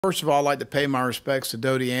First of all, I'd like to pay my respects to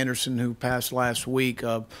Dodie Anderson, who passed last week.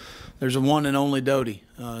 There's a one and only Dodie.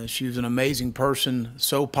 She was an amazing person,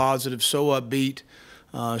 so positive, so upbeat.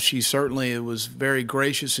 She certainly was very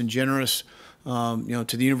gracious and generous, to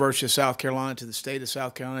the University of South Carolina, to the state of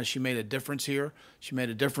South Carolina. She made a difference here. She made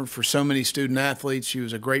a difference for so many student athletes. She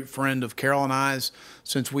was a great friend of Carol and I's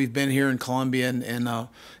since we've been here in Columbia,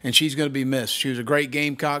 and she's going to be missed. She was a great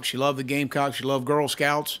Gamecock. She loved the Gamecocks. She loved Girl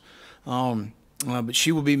Scouts. But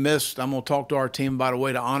she will be missed. I'm going to talk to our team about a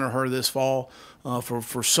way to honor her this fall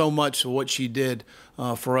for so much of what she did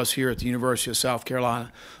for us here at the University of South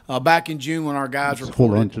Carolina. Back in June when our guys reported.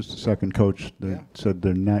 Hold on just a second, Coach. They said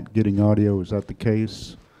they're not getting audio. Is that the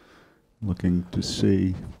case? Looking to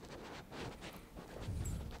see.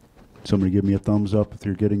 Somebody give me a thumbs up if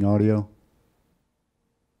you're getting audio.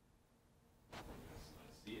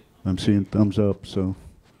 I'm seeing thumbs up, so.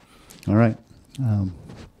 All right.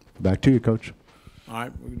 Back to you, Coach. All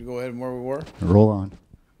right, we're going to go ahead and where we were. Roll on.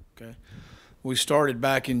 Okay. We started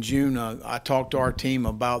back in June. I talked to our team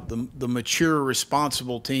about the mature,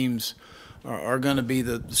 responsible teams are going to be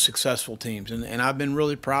the successful teams. And I've been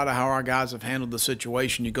really proud of how our guys have handled the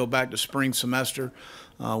situation. You go back to spring semester,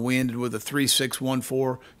 we ended with a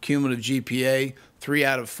 3.614 cumulative GPA. 3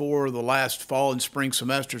 out of 4 of the last fall and spring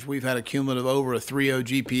semesters, we've had a cumulative over a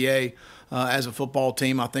 3.0 GPA as a football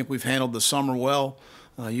team. I think we've handled the summer well.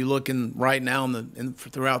 You looking right now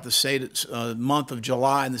throughout the state, month of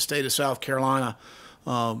July in the state of South Carolina,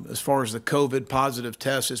 as far as the COVID positive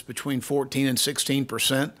test, it's between 14 and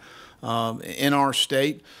 16% in our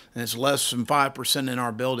state, and it's less than 5% in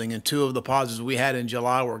our building. And 2 of the positives we had in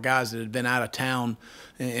July were guys that had been out of town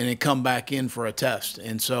and had come back in for a test.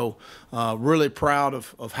 And so really proud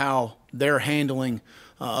of how they're handling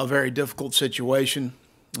a very difficult situation.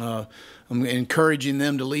 I'm encouraging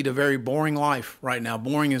them to lead a very boring life right now.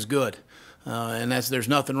 Boring is good, and there's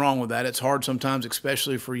nothing wrong with that. It's hard sometimes,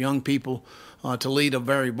 especially for young people, to lead a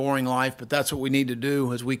very boring life, but that's what we need to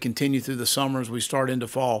do as we continue through the summer, as we start into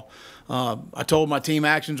fall. I told my team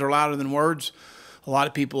actions are louder than words. A lot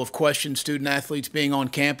of people have questioned student athletes being on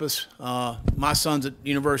campus. My son's at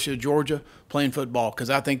University of Georgia playing football because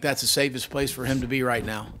I think that's the safest place for him to be right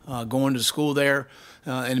now. Going to school there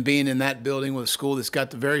and being in that building with a school that's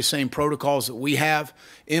got the very same protocols that we have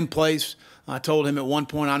in place. I told him at one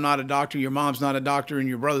point, I'm not a doctor, your mom's not a doctor, and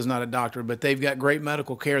your brother's not a doctor, but they've got great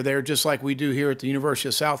medical care there just like we do here at the University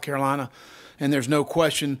of South Carolina. And there's no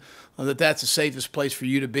question that that's the safest place for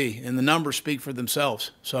you to be. And the numbers speak for themselves.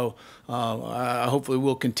 So hopefully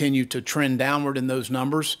we'll continue to trend downward in those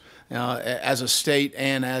numbers as a state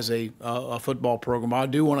and as a football program. I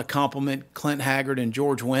do want to compliment Clint Haggard and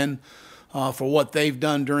George Wynn for what they've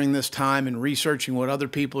done during this time and researching what other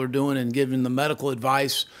people are doing and giving the medical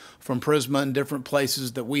advice from Prisma and different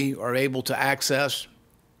places that we are able to access.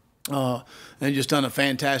 And just done a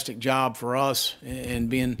fantastic job for us in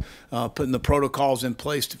being putting the protocols in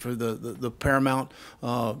place for the paramount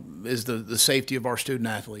is the safety of our student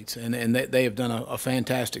athletes, and they have done a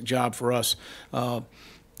fantastic job for us.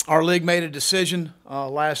 Our league made a decision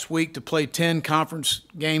last week to play 10 conference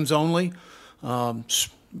games only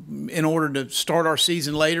in order to start our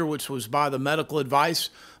season later, which was by the medical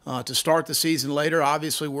advice. To start the season later,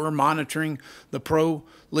 obviously we're monitoring the pro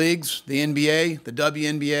leagues, the NBA, the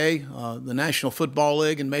WNBA, the National Football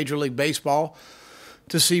League, and Major League Baseball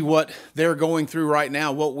to see what they're going through right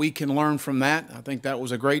now, what we can learn from that. I think that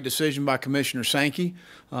was a great decision by Commissioner Sankey.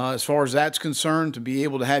 As far as that's concerned, to be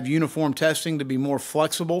able to have uniform testing, to be more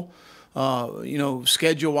flexible,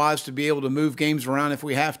 schedule-wise, to be able to move games around if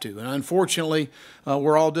we have to. And unfortunately,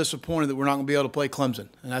 we're all disappointed that we're not going to be able to play Clemson.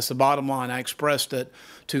 And that's the bottom line. I expressed that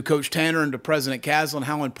to Coach Tanner and to President Caslin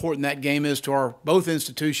how important that game is to our both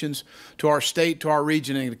institutions, to our state, to our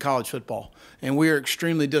region, and to college football. And we are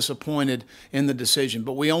extremely disappointed in the decision.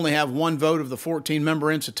 But we only have one vote of the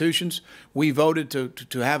 14-member institutions. We voted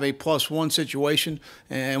to have a +1 situation,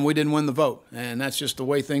 and we didn't win the vote. And that's just the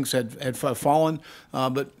way things had fallen.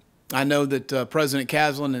 But I know that President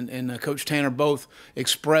Caslin and Coach Tanner both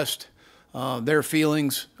expressed their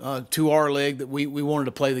feelings to our league that we wanted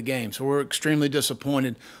to play the game. So we're extremely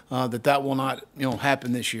disappointed that will not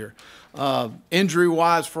happen this year.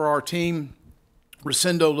 Injury-wise for our team,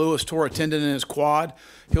 Rosendo Lewis tore a tendon in his quad.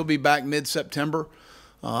 He'll be back mid-September.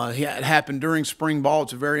 It happened during spring ball.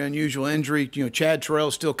 It's a very unusual injury. Chad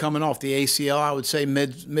Terrell's still coming off the ACL. I would say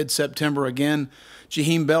mid-September again.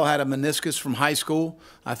 Jaheim Bell had a meniscus from high school.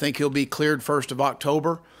 I think he'll be cleared 1st of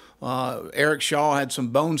October. Eric Shaw had some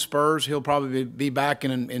bone spurs. He'll probably be back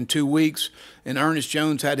in 2 weeks. And Ernest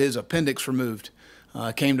Jones had his appendix removed.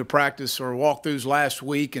 Came to practice or walkthroughs last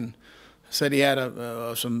week and said he had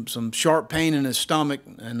some sharp pain in his stomach,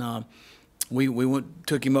 and we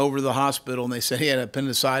took him over to the hospital, and they said he had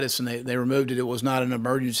appendicitis, and they removed it. It was not an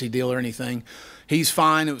emergency deal or anything. He's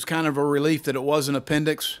fine. It was kind of a relief that it was an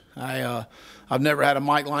appendix. I've never had a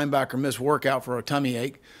Mike linebacker miss workout for a tummy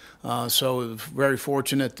ache, so it was very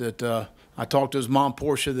fortunate that I talked to his mom,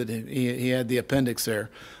 Portia, that he had the appendix there,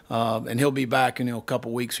 and he'll be back in a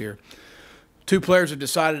couple weeks here. Two players have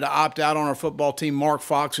decided to opt out on our football team. Mark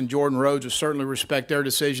Fox and Jordan Rhodes will certainly respect their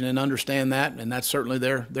decision and understand that, and that's certainly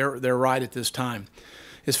their right at this time.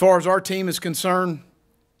 As far as our team is concerned,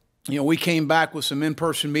 we came back with some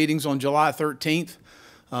in-person meetings on July 13th.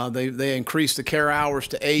 They increased the care hours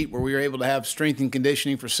to 8, where we were able to have strength and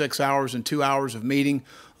conditioning for 6 hours and 2 hours of meeting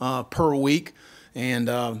per week. And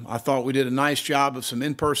I thought we did a nice job of some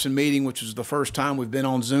in-person meeting, which is the first time we've been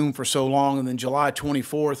on Zoom for so long. And then July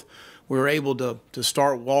 24th, we were able to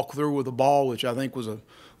start walk-through with the ball, which I think was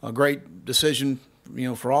a great decision,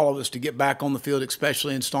 for all of us to get back on the field,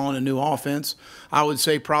 especially installing a new offense. I would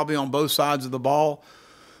say probably on both sides of the ball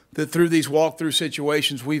that through these walk-through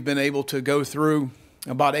situations, we've been able to go through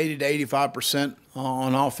about 80 to 85%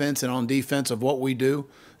 on offense and on defense of what we do.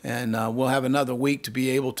 And we'll have another week to be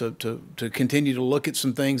able to continue to look at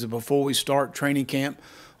some things before we start training camp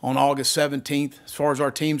on August 17th. As far as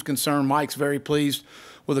our team's concerned, Mike's very pleased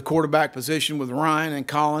with the quarterback position with Ryan and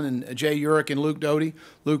Colin and Jay Urich and Luke Doty.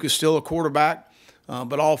 Luke is still a quarterback,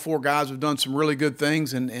 but all 4 guys have done some really good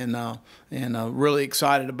things, and really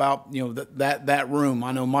excited about that room.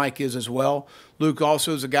 I know Mike is as well. Luke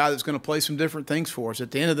also is a guy that's going to play some different things for us.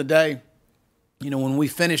 At the end of the day, when we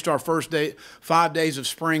finished our first 5 days of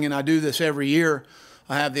spring, and I do this every year,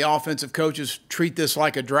 I have the offensive coaches treat this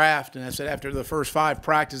like a draft. And I said after the first 5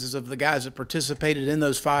 practices of the guys that participated in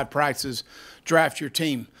those 5 practices, draft your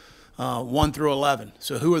team 1 through 11.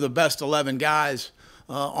 So who are the best 11 guys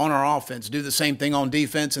on our offense? Do the same thing on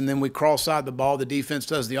defense, and then we cross-side the ball. The defense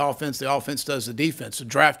does the offense does the defense. So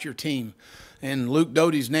draft your team. And Luke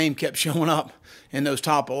Doty's name kept showing up in those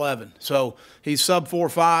top 11. So he's sub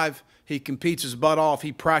 4.5. He competes his butt off.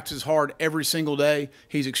 He practices hard every single day.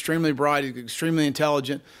 He's extremely bright. He's extremely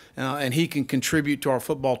intelligent, and he can contribute to our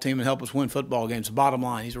football team and help us win football games. Bottom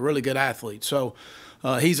line, he's a really good athlete. So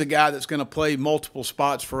he's a guy that's going to play multiple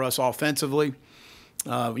spots for us offensively.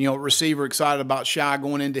 Receiver, excited about Shy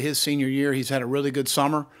going into his senior year. He's had a really good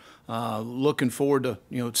summer. Looking forward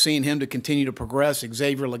to seeing him to continue to progress.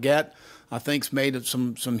 Xavier Leggett, I think, has made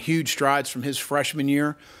some huge strides from his freshman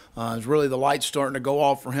year. It's really the lights starting to go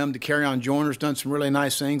off for him. To carry on Joyner's done some really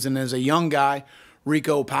nice things. And as a young guy,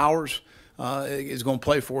 Rico Powers is going to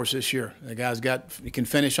play for us this year. The guy's he can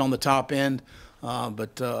finish on the top end,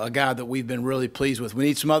 but a guy that we've been really pleased with. We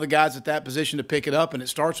need some other guys at that position to pick it up, and it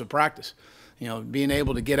starts with practice. Being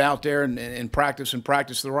able to get out there and practice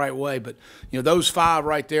the right way. But, those 5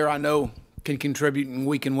 right there I know can contribute, and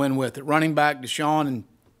we can win with it. Running back, Deshaun and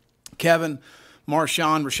Kevin,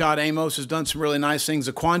 Marshawn, Rashad Amos has done some really nice things.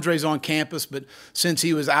 Aquandre's on campus, but since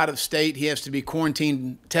he was out of state, he has to be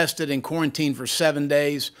tested and quarantined for 7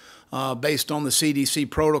 days based on the CDC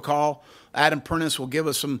protocol. Adam Prentice will give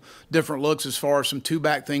us some different looks as far as some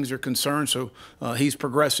 2-back things are concerned, so he's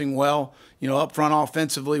progressing well. Up front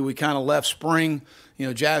offensively, we kind of left spring.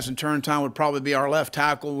 Jazz Turntime would probably be our left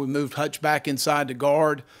tackle. We moved Hutch back inside to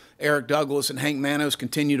guard. Eric Douglas and Hank Manos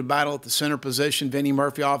continue to battle at the center position. Vinny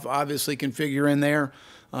Murphy obviously can figure in there.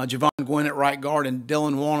 Javon Gwynn at right guard and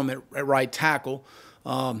Dylan Wanham at right tackle.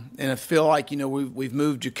 And I feel like, we've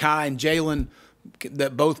moved Jakai and Jalen,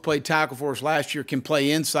 that both played tackle for us last year, can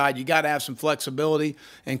play inside. You got to have some flexibility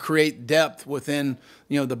and create depth within,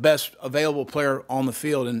 the best available player on the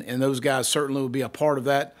field. And those guys certainly will be a part of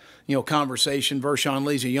that, conversation. Vershawn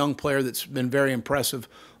Lee's a young player that's been very impressive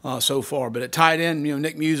so far. But at tight end,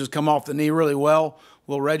 Nick Muse has come off the knee really well.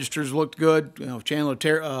 Will Registers looked good. Chandler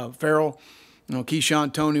Farrell,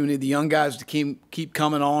 Keyshawn Tony. We need the young guys to keep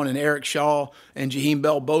coming on. And Eric Shaw and Jaheim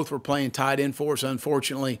Bell both were playing tight end for us.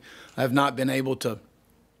 Unfortunately, I have not been able to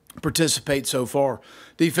participate so far.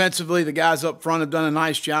 Defensively, the guys up front have done a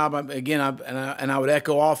nice job. I would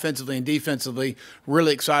echo offensively and defensively,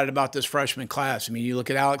 really excited about this freshman class. You look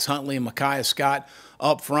at Alex Huntley and Micaiah Scott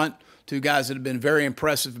up front, 2 guys that have been very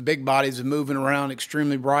impressive, big bodies and moving around,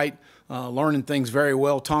 extremely bright, learning things very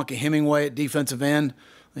well. Tonka Hemingway at defensive end,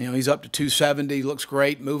 he's up to 270, looks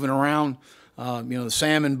great, moving around. The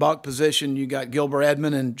Sam and Buck position, you got Gilbert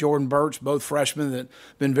Edmond and Jordan Birch, both freshmen that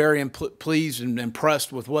have been very pleased and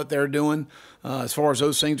impressed with what they're doing. As far as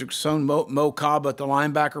those things are concerned, Mo Cobb at the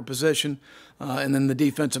linebacker position, and then the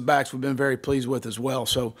defensive backs we've been very pleased with as well.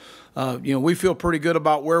 So, we feel pretty good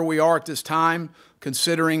about where we are at this time,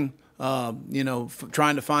 considering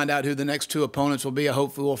trying to find out who the next two opponents will be.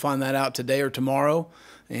 Hopefully we'll find that out today or tomorrow,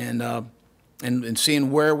 and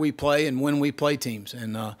seeing where we play and when we play teams,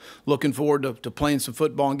 and looking forward to playing some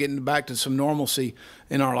football and getting back to some normalcy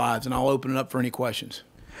in our lives. And I'll open it up for any questions.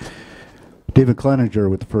 David Cleninger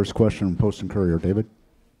with the first question from Post and Courier. David.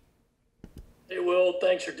 Hey, Will,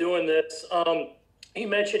 thanks for doing this. You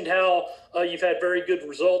mentioned how you've had very good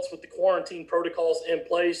results with the quarantine protocols in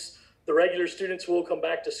place. The regular students will come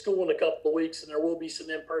back to school in a couple of weeks, and there will be some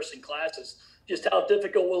in-person classes. Just how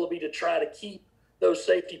difficult will it be to try to keep those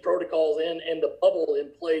safety protocols and the bubble in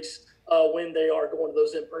place when they are going to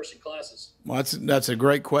those in-person classes? Well, that's a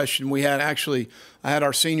great question. I had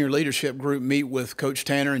our senior leadership group meet with Coach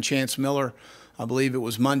Tanner and Chance Miller. I believe it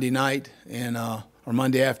was Monday night or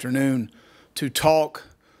Monday afternoon to talk,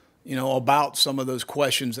 about some of those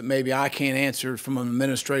questions that maybe I can't answer from an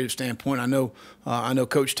administrative standpoint. I know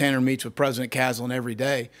Coach Tanner meets with President Caslin every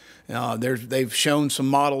day. They've shown some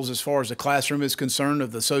models as far as the classroom is concerned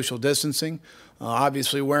of the social distancing.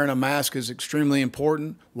 Obviously, wearing a mask is extremely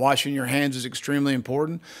important. Washing your hands is extremely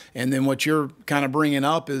important. And then what you're kind of bringing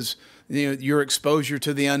up is your exposure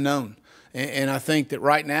to the unknown. And I think that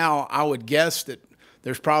right now, I would guess that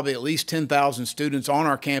there's probably at least 10,000 students on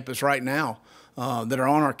our campus right now that are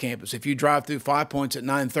on our campus. If you drive through 5 Points at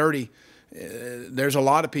 9:30, there's a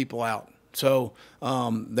lot of people out. So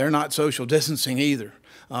they're not social distancing either.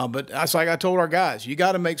 But that's like I told our guys, you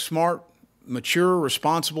got to make smart, mature,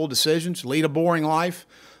 responsible decisions, lead a boring life.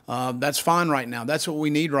 That's fine right now. That's what we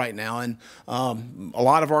need right now. And a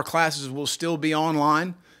lot of our classes will still be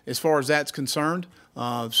online as far as that's concerned.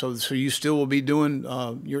 So you still will be doing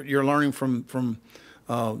you're learning from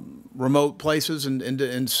remote places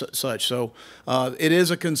and such. So it is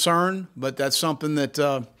a concern, but that's something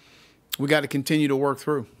that we got to continue to work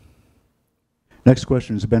through. Next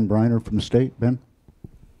question is Ben Briner from the state. Ben.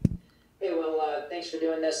 Hey, well, thanks for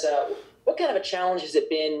doing this. What kind of a challenge has it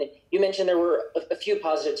been? You mentioned there were a few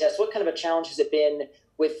positive tests. What kind of a challenge has it been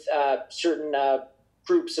with certain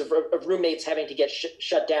groups of roommates having to get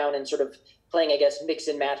shut down and sort of playing, I guess, mix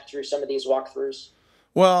and match through some of these walkthroughs?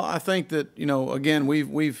 Well, I think that, again,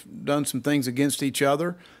 we've done some things against each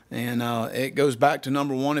other, and it goes back to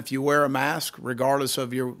number one, if you wear a mask, regardless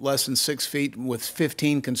of your less than 6 feet with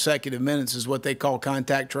 15 consecutive minutes is what they call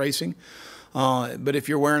contact tracing. But if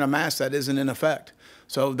you're wearing a mask, that isn't in effect.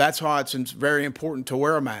 So that's why it's very important to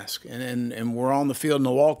wear a mask. And we're on the field in the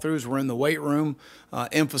walkthroughs, we're in the weight room,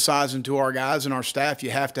 emphasizing to our guys and our staff,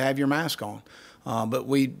 you have to have your mask on. But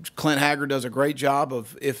Clint Haggard does a great job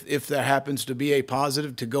of, if there happens to be a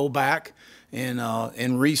positive, to go back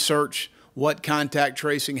and research what contact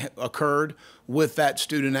tracing occurred with that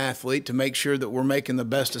student athlete to make sure that we're making the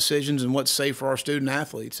best decisions and what's safe for our student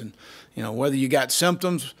athletes. And whether you got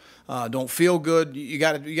symptoms, don't feel good, you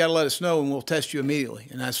got to let us know, and we'll test you immediately.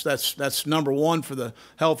 And that's number one for the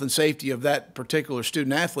health and safety of that particular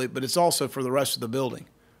student athlete, but it's also for the rest of the building.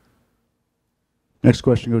 Next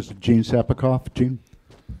question goes to Gene Sapikoff. Gene?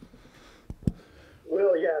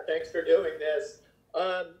 Will, yeah, thanks for doing this.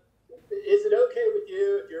 Is it okay with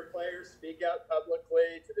you if your players speak out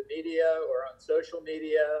publicly to the media or on social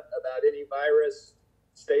media about any virus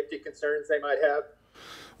safety concerns they might have?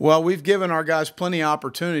 Well, we've given our guys plenty of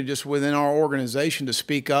opportunity just within our organization to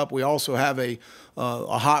speak up. We also have a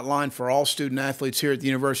hotline for all student athletes here at the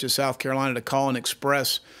University of South Carolina to call and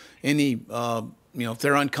express any if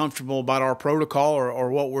they're uncomfortable about our protocol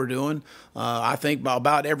or what we're doing. I think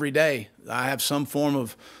about every day I have some form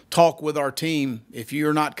of talk with our team. If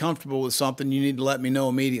you're not comfortable with something, you need to let me know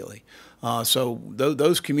immediately. So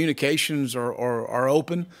those communications are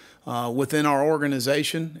open within our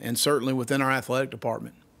organization and certainly within our athletic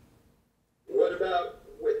department. What about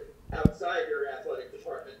outside your athletic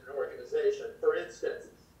department and organization? For instance,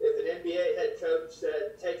 if an NBA head coach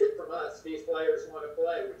said, "Take it from us, these players want to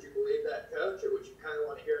play," would you believe that coach, or would you kind of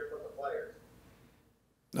want to hear it from the players?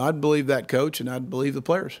 I'd believe that coach, and I'd believe the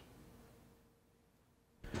players.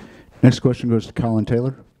 Next question goes to Colin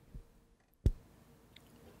Taylor.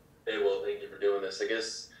 Hey, well, thank you for doing this. I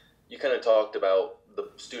guess you kind of talked about the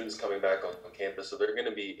students coming back on campus. So there going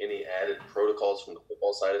to be any added protocols from the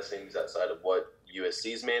football side of things outside of what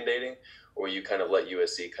USC is mandating, or you kind of let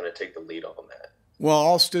USC kind of take the lead on that? Well,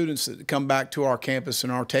 all students that come back to our campus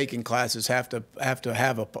and are taking classes have to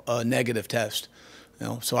have a negative test.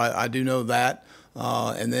 So I do know that.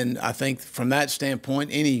 And then I think from that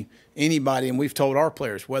standpoint, anybody, and we've told our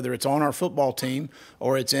players, whether it's on our football team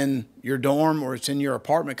or it's in your dorm or it's in your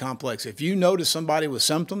apartment complex, if you notice somebody with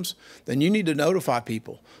symptoms, then you need to notify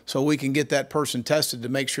people so we can get that person tested to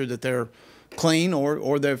make sure that they're clean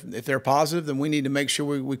or if they're positive, then we need to make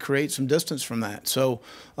sure we create some distance from that. So,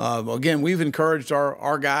 again, we've encouraged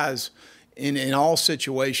our guys in all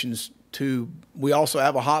situations we also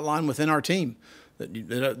have a hotline within our team that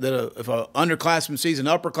if an underclassman sees an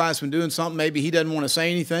upperclassman doing something, maybe he doesn't want to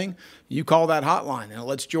say anything, you call that hotline and it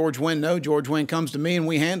lets George Wynn know. George Wynn comes to me and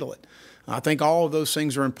we handle it. I think all of those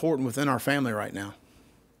things are important within our family right now.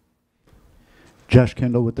 Josh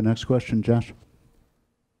Kendall with the next question. Josh.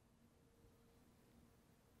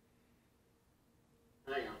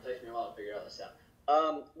 Hang on, it takes me a while to figure all this out.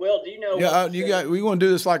 Will, do you know? Yeah, we want to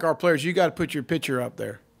do this like our players. You got to put your picture up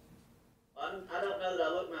there. I don't know that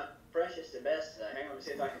I look my freshest and best today. Hang on, let me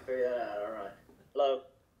see if I can figure that out. All right. Hello.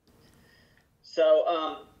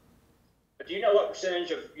 So, do you know what percentage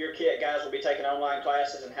of your guys will be taking online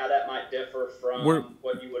classes and how that might differ from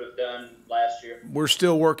what you would have done last year? We're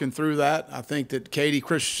still working through that. I think that Katie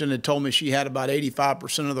Christensen had told me she had about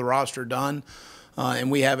 85% of the roster done, and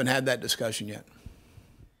we haven't had that discussion yet.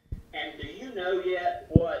 And do you know yet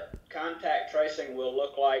what contact tracing will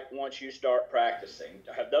look like once you start practicing?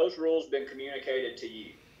 Have those rules been communicated to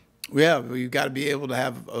you? Yeah, we've got to be able to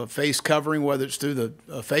have a face covering, whether it's through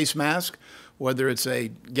the face mask, whether it's a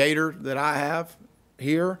gaiter that I have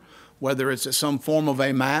here, whether it's some form of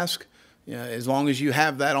a mask. As long as you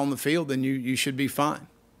have that on the field, then you should be fine.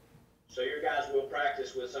 So your guys will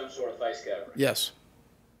practice with some sort of face covering? Yes.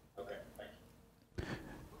 Okay, thank you.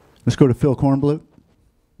 Let's go to Phil Kornblut.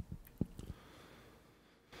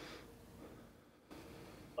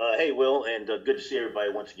 Hey, Will, and good to see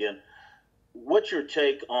everybody once again. What's your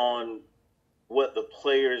take on what the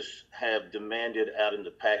players have demanded out in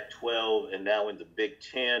the Pac-12 and now in the Big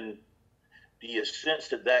Ten? Do you sense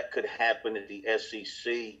that could happen at the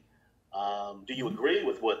SEC? Do you agree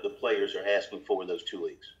with what the players are asking for in those two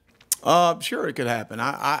leagues? Sure, it could happen.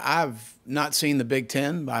 I've not seen the Big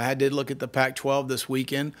Ten, but I did look at the Pac-12 this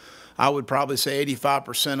weekend. I would probably say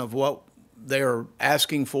 85% of what they're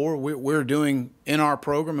asking for, we're doing in our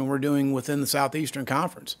program and we're doing within the Southeastern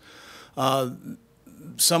Conference.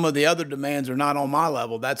 Some of the other demands are not on my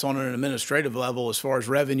level. That's on an administrative level as far as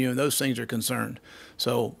revenue and those things are concerned.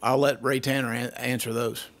 So I'll let Ray Tanner answer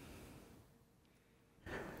those.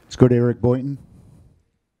 Let's go to Eric Boynton.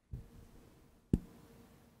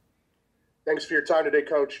 Thanks for your time today,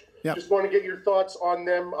 Coach. Yep. Just want to get your thoughts on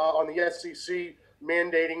them, on the SEC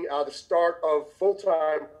mandating the start of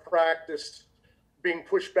full-time practice being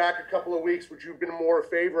pushed back a couple of weeks. Would you have been more in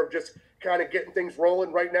favor of just kind of getting things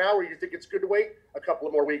rolling right now, or you think it's good to wait a couple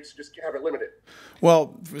of more weeks, just have it limited?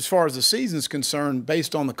 Well, as far as the season's concerned,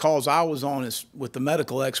 based on the calls I was on with the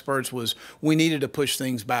medical experts, was we needed to push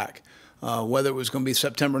things back. Whether it was going to be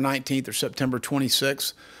September 19th or September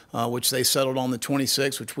 26th, which they settled on the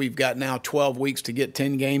 26th, which we've got now 12 weeks to get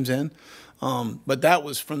 10 games in. But that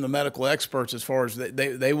was from the medical experts as far as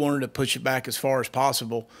they wanted to push it back as far as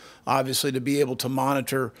possible, obviously, to be able to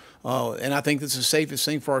monitor. And I think that's the safest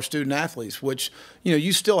thing for our student athletes, which,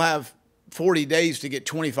 you still have 40 days to get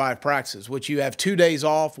 25 practices, which you have 2 days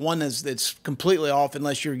off. One that's completely off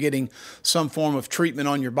unless you're getting some form of treatment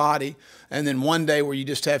on your body, and then 1 day where you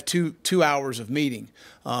just have two hours of meeting.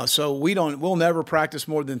 So we'll never practice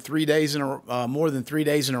more than 3 days in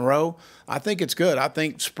a row. I think it's good. I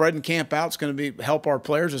think spreading camp out is going to help our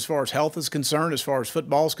players as far as health is concerned, as far as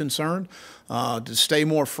football is concerned, to stay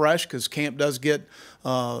more fresh, because camp does get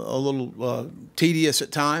a little tedious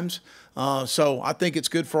at times. So I think it's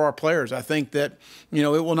good for our players. I think that, it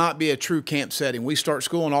will not be a true camp setting. We start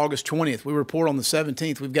school on August 20th. We report on the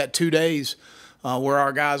 17th. We've got 2 days where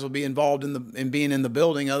our guys will be involved in being in the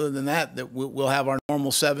building. Other than that, we'll have our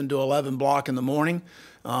normal 7 to 11 block in the morning,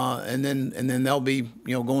 and then they'll be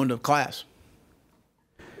going to class.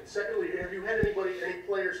 Secondly, have you had any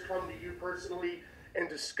players come to you personally and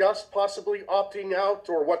discuss possibly opting out,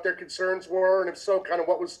 or what their concerns were, and if so, kind of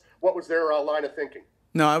what was their line of thinking?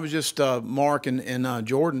 No, I was just Mark and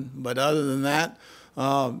Jordan. But other than that,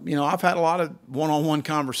 I've had a lot of one-on-one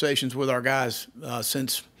conversations with our guys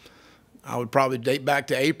since I would probably date back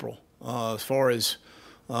to April. As far as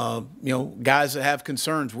guys that have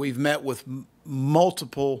concerns, we've met with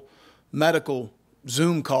multiple medical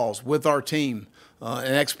Zoom calls with our team,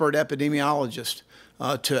 an expert epidemiologist,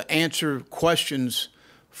 to answer questions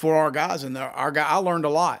for our guys. And I learned a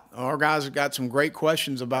lot. Our guys have got some great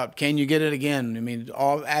questions about, can you get it again? I mean,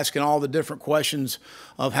 asking all the different questions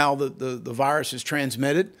of how the virus is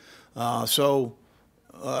transmitted.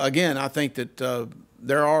 Again, I think that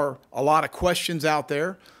there are a lot of questions out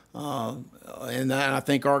there. And I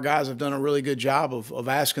think our guys have done a really good job of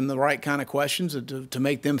asking the right kind of questions to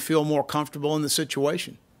make them feel more comfortable in the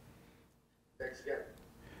situation. Thanks again.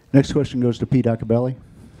 Next question goes to Pete Acabelli.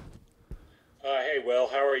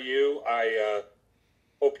 how are you? I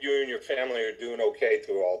hope you and your family are doing okay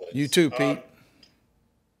through all this. You too, Pete.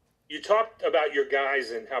 You talked about your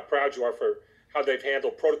guys and how proud you are for how they've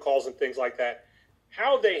handled protocols and things like that.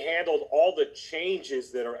 How they handled all the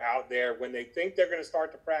changes that are out there when they think they're going to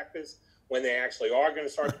start to practice, when they actually are going to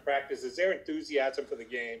start to practice. Is their enthusiasm for the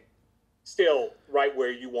game still right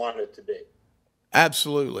where you want it to be?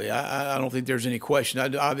 Absolutely. I don't think there's any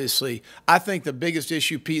question. Obviously, I think the biggest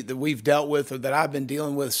issue, Pete, that we've dealt with or that I've been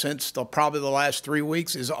dealing with since probably the last 3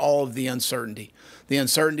 weeks is all of the uncertainty. The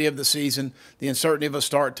uncertainty of the season, the uncertainty of a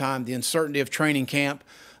start time, the uncertainty of training camp.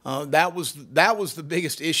 That was the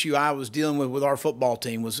biggest issue I was dealing with our football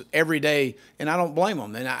team was every day, and I don't blame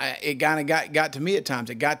them. And it kind of got to me at times.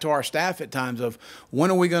 It got to our staff at times of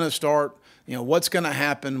when are we going to start? You know, what's going to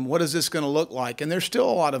happen? What is this going to look like? And there's still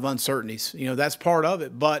a lot of uncertainties. You know, that's part of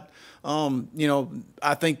it. But, you know,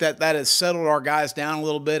 I think that has settled our guys down a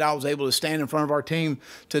little bit. I was able to stand in front of our team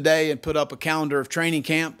today and put up a calendar of training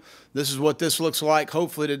camp. This is what this looks like.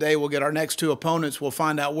 Hopefully today we'll get our next 2 opponents. We'll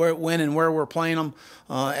find out when and where we're playing them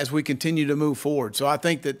as we continue to move forward. So I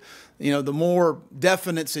think that, you know, the more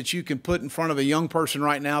definites that you can put in front of a young person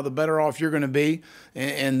right now, the better off you're going to be.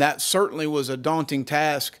 And that certainly was a daunting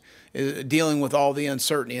task, dealing with all the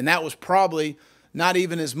uncertainty. And that was probably not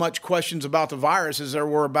even as much questions about the virus as there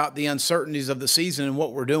were about the uncertainties of the season and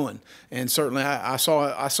what we're doing. And certainly I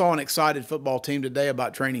saw an excited football team today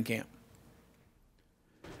about training camp.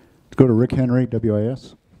 Let's go to Rick Henry,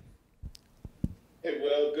 WIS. Hey,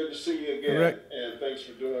 Will, good to see you again, Rick. and thanks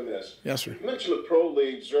for doing this. Yes, sir. You mentioned the pro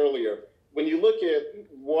leagues earlier. When you look at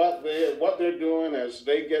what they're doing as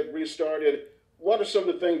they get restarted, what are some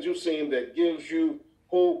of the things you've seen that gives you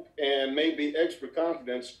hope and maybe extra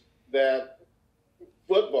confidence that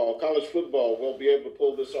college football, will be able to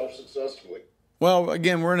pull this off successfully? Well,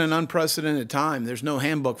 again, we're in an unprecedented time. There's no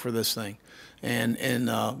handbook for this thing. And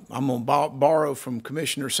I'm going to borrow from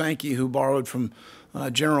Commissioner Sankey, who borrowed from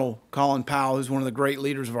General Colin Powell, who's one of the great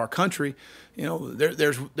leaders of our country. You know,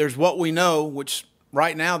 there's what we know, which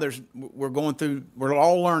right now we're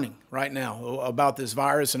all learning right now about this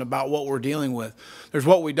virus and about what we're dealing with. There's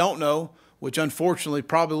what we don't know, which unfortunately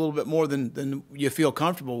probably a little bit more than you feel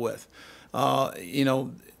comfortable with. You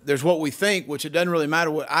know, there's what we think, which it doesn't really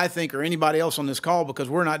matter what I think or anybody else on this call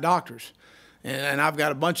because we're not doctors. And I've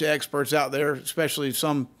got a bunch of experts out there, especially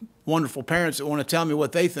some wonderful parents that want to tell me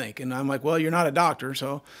what they think. And I'm like, well, you're not a doctor,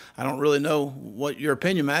 so I don't really know what your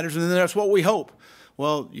opinion matters. And then that's what we hope.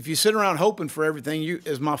 Well, if you sit around hoping for everything,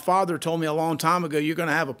 as my father told me a long time ago, you're going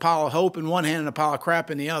to have a pile of hope in one hand and a pile of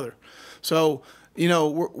crap in the other. So, you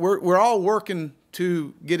know, we're all working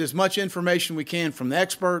to get as much information we can from the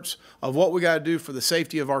experts of what we got to do for the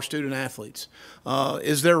safety of our student athletes.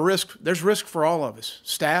 Is there risk? There's risk for all of us,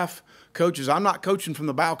 staff, coaches. I'm not coaching from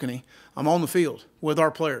the balcony. I'm on the field with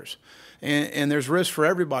our players. And there's risk for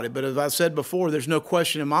everybody. But as I said before, there's no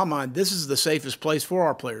question in my mind, this is the safest place for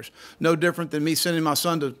our players. No different than me sending my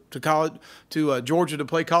son to college, to Georgia to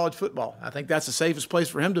play college football. I think that's the safest place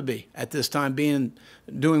for him to be at this time,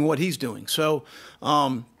 doing what he's doing. So,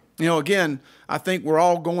 you know, again, I think we're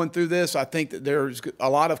all going through this. I think that there's a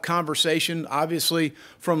lot of conversation, obviously,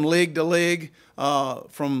 from league to league,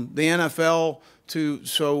 from the NFL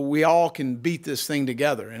so we all can beat this thing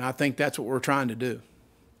together. And I think that's what we're trying to do.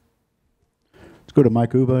 Let's go to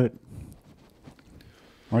Mike Uba.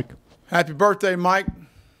 Mike. Happy birthday, Mike.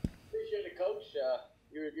 Appreciate it, Coach.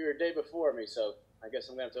 You're a day before me, so I guess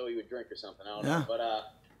I'm going to have to owe you a drink or something. I don't know.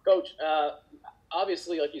 But, Coach,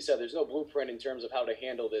 obviously, like you said, there's no blueprint in terms of how to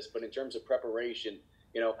handle this, but in terms of preparation,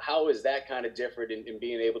 you know, how is that kind of different in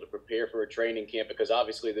being able to prepare for a training camp? Because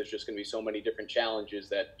obviously there's just going to be so many different challenges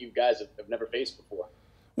that you guys have never faced before.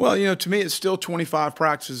 Well, you know, to me, it's still 25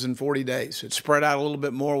 practices in 40 days. It's spread out a little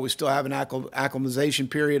bit more. We still have an acclimatization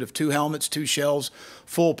period of 2 helmets, 2 shells,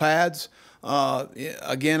 full pads.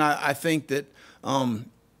 Again, I think that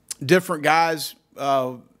different guys,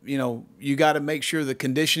 you know, you got to make sure the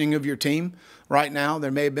conditioning of your team. Right now,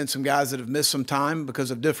 there may have been some guys that have missed some time because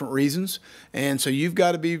of different reasons. And so you've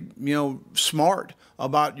got to be, you know, smart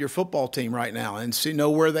about your football team right now and know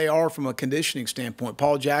where they are from a conditioning standpoint.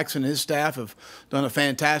 Paul Jackson and his staff have done a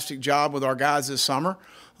fantastic job with our guys this summer.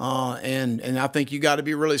 And I think you got to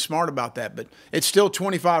be really smart about that. But it's still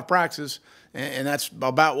 25 practices, and that's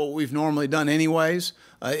about what we've normally done anyways.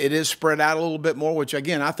 It is spread out a little bit more, which,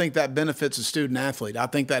 again, I think that benefits the student athlete. I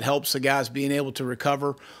think that helps the guys being able to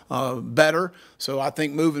recover better. So I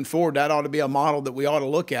think moving forward, that ought to be a model that we ought to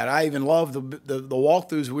look at. I even love the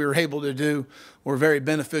walkthroughs we were able to do were very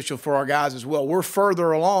beneficial for our guys as well. We're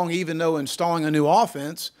further along, even though installing a new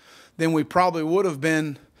offense, than we probably would have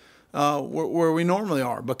been where we normally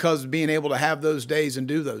are because of being able to have those days and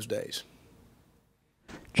do those days.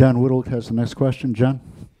 John Whittle has the next question. John?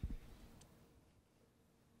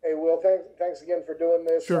 Hey, Will, thanks again for doing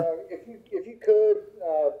this. Sure. If you could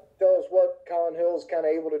tell us what Colin Hill's kind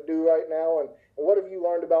of able to do right now, and what have you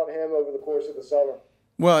learned about him over the course of the summer?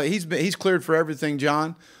 Well, he's cleared for everything,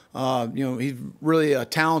 John. He's really a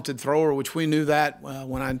talented thrower, which we knew that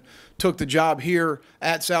when I took the job here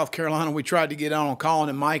at South Carolina. We tried to get on Colin,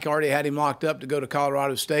 and Mike already had him locked up to go to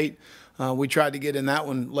Colorado State. We tried to get in that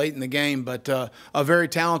one late in the game, but a very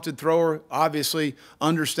talented thrower, obviously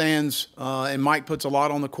understands, and Mike puts a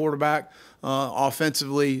lot on the quarterback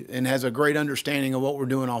offensively and has a great understanding of what we're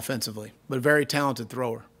doing offensively, but a very talented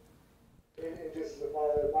thrower. And just as a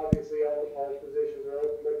follow-up, obviously all positions are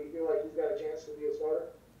open, but do you feel like he's got a chance to be a starter?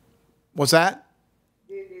 What's that?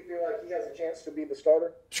 Do you feel like he has a chance to be the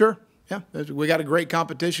starter? Sure. Yeah, we got a great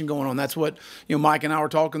competition going on. That's what, Mike and I were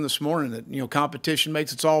talking this morning, that, competition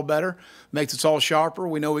makes us all better, makes us all sharper.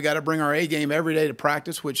 We know we got to bring our A game every day to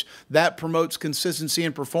practice, which that promotes consistency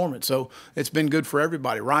and performance. So it's been good for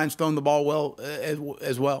everybody. Ryan's thrown the ball well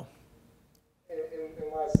as well. And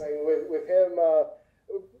last thing, with him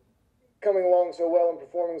coming along so well and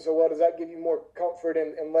performing so well, does that give you more comfort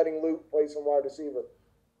in letting Luke play some wide receiver?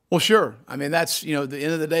 Well, sure. I mean, that's, at the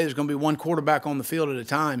end of the day, there's going to be one quarterback on the field at a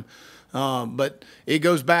time. But it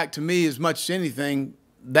goes back to me as much as anything,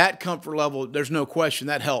 that comfort level, there's no question,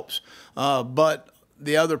 that helps. But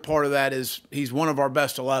the other part of that is he's one of our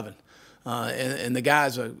best 11. And the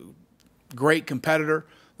guy's a great competitor.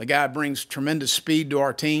 The guy brings tremendous speed to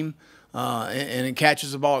our team, and he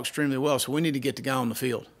catches the ball extremely well. So we need to get the guy on the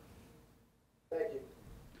field. Thank you.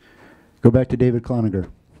 Go back to David Cloninger.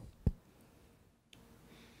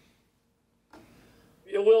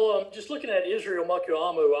 Yeah, well, just looking at Israel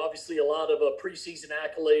Muschamp, obviously a lot of preseason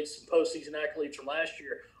accolades, some postseason accolades from last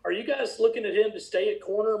year. Are you guys looking at him to stay at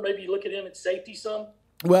corner, maybe look at him at safety some?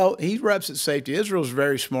 Well, he reps at safety. Israel's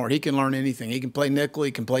very smart. He can learn anything. He can play nickel.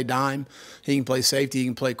 He can play dime. He can play safety. He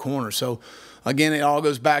can play corner. So, again, it all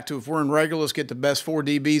goes back to if we're in regular, let's get the best 4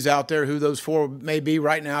 DBs out there. Who those 4 may be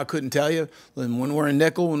right now, I couldn't tell you. And when we're in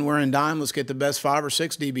nickel, when we're in dime, let's get the best 5 or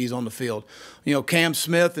 6 DBs on the field. Cam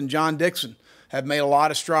Smith and John Dixon have made a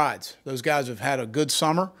lot of strides. Those guys have had a good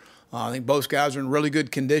summer. I think both guys are in really good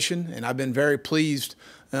condition, and I've been very pleased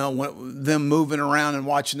them moving around and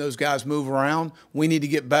watching those guys move around. We need to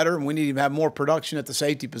get better, and we need to have more production at the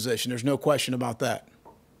safety position. There's no question about that.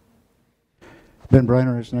 Ben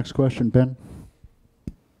Briner has next question. Ben?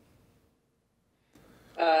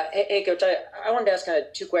 Hey, Coach, I wanted to ask kind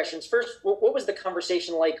of 2 questions. First, what was the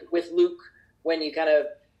conversation like with Luke when you kind of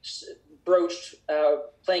broached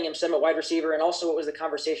playing him some at wide receiver, and also what was the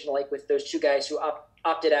conversation like with those 2 guys who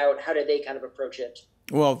opted out? How did they kind of approach it?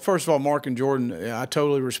 Well, first of all, Mark and Jordan, I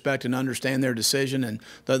totally respect and understand their decision, and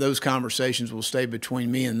those conversations will stay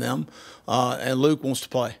between me and them. And Luke wants to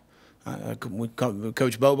play.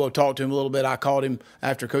 Coach Bobo talked to him a little bit. I called him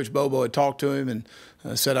after Coach Bobo had talked to him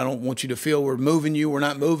and said, I don't want you to feel we're moving you. We're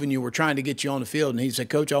not moving you. We're trying to get you on the field. And he said,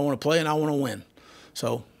 Coach, I want to play and I want to win.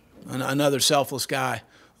 So another selfless guy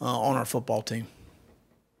on our football team.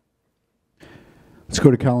 Let's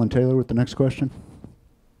go to Colin Taylor with the next question.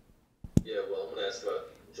 Yeah, well, I'm going to ask about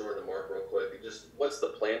Jordan and Mark real quick. Just what's the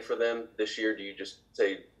plan for them this year? Do you just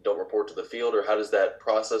say don't report to the field, or how does that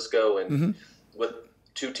process go? And with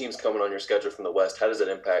 2 teams coming on your schedule from the West, how does it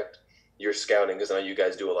impact your scouting? Because I know you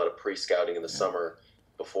guys do a lot of pre-scouting in the summer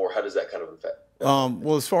before. How does that kind of affect?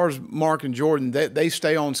 Well, as far as Mark and Jordan, they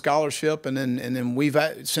stay on scholarship, and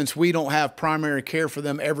then since we don't have primary care for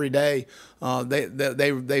them every day,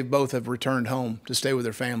 they both have returned home to stay with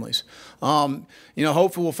their families.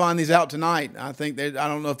 Hopefully we'll find these out tonight. I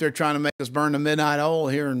don't know if they're trying to make us burn the midnight oil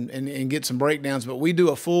here and get some breakdowns, but we do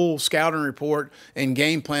a full scouting report and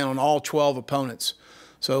game plan on all 12 opponents.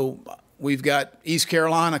 So we've got East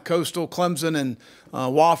Carolina, Coastal, Clemson, and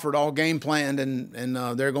Wofford all game planned, and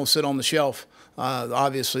they're going to sit on the shelf.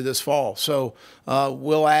 Obviously this fall. So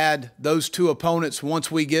we'll add those 2 opponents once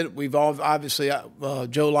we've obviously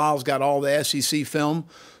Joe Lyle's got all the SEC film,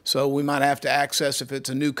 so we might have to access if it's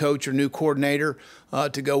a new coach or new coordinator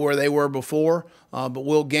to go where they were before, but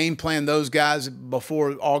we'll game plan those guys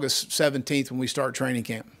before August 17th when we start training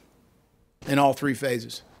camp in all 3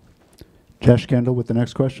 phases. Josh Kendall with the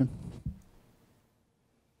next question.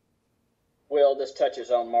 Will, this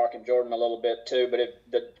touches on Mark and Jordan a little bit too, but if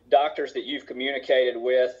the doctors that you've communicated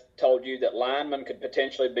with told you that linemen could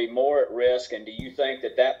potentially be more at risk, and do you think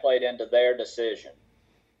that played into their decision?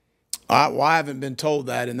 I haven't been told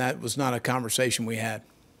that, and that was not a conversation we had.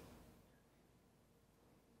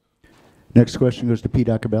 Next question goes to Pete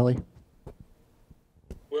Acabelli.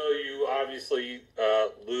 Will, you obviously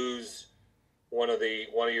lose one of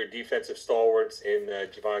your defensive stalwarts in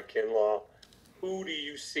Javon Kinlaw. Who do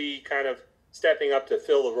you see kind of stepping up to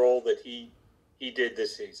fill the role that he did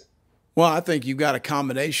this season? Well, I think you've got a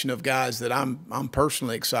combination of guys that I'm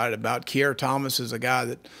personally excited about. Kier Thomas is a guy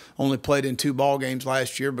that only played in 2 ball games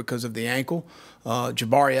last year because of the ankle.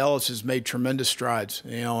 Jabari Ellis has made tremendous strides.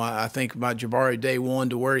 You know, I think about Jabari day one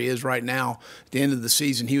to where he is right now. At the end of the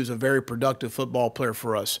season, he was a very productive football player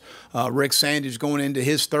for us. Rick Sanders going into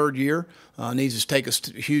his 3rd year needs to take a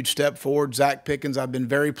huge step forward. Zach Pickens, I've been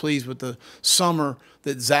very pleased with the summer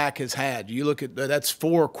that Zach has had. You look at that's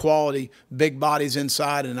 4 quality big bodies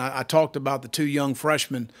inside, and I talked about the 2 young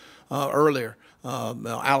freshmen earlier.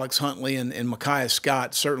 Alex Huntley and Micaiah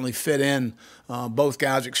Scott certainly fit in. Both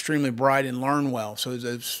guys extremely bright and learn well. So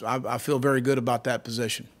I feel very good about that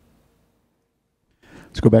position.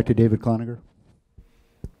 Let's go back to David Cloninger.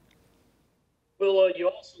 Well, you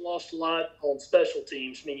also lost a lot on special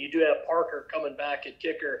teams. I mean, you do have Parker coming back at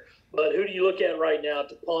kicker, but who do you look at right now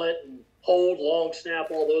to punt and hold, long snap,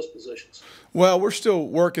 all those positions? Well, we're still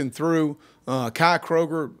working through. Kai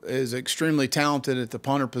Kroger is extremely talented at the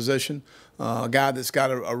punter position, a guy that's got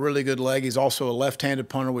a really good leg. He's also a left-handed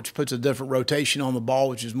punter, which puts a different rotation on the ball,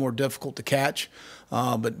 which is more difficult to catch.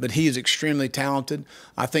 But he is extremely talented.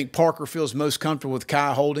 I think Parker feels most comfortable with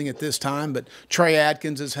Kai holding at this time, but Trey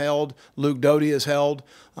Atkins is held. Luke Doty is held.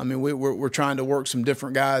 I mean, we're trying to work some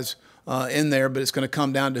different guys in there, but it's going to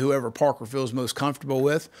come down to whoever Parker feels most comfortable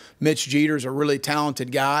with. Mitch Jeter's a really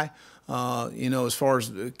talented guy. You know, as far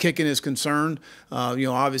as kicking is concerned, you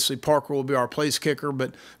know, obviously Parker will be our place kicker,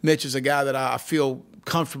 but Mitch is a guy that I feel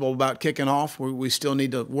comfortable about kicking off. We still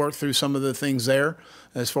need to work through some of the things there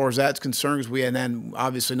as far as that's concerned, because we hadn't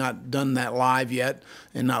obviously not done that live yet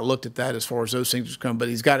and not looked at that as far as those things come, but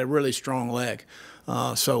he's got a really strong leg.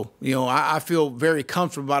 So, you know, I feel very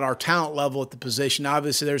comfortable about our talent level at the position.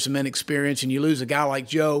 Obviously, there's some inexperience, and you lose a guy like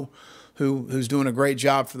Joe, who's doing a great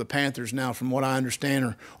job for the Panthers now, from what I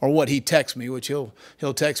understand, or what he texts me, which he'll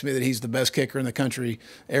text me that he's the best kicker in the country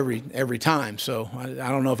every time. So I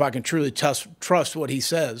don't know if I can truly trust what he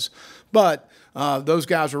says, but those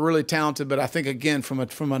guys are really talented. But I think, again,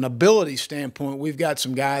 from an ability standpoint, we've got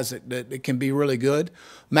some guys that can be really good.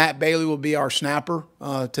 Matt Bailey will be our snapper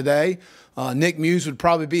today. Nick Muse would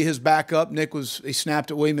probably be his backup. He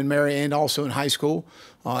snapped at William & Mary and also in high school,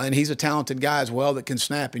 and he's a talented guy as well that can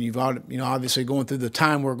snap. And you've got, you know, obviously going through the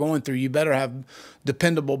time we're going through, you better have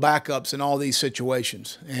dependable backups in all these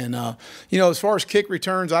situations. And you know, as far as kick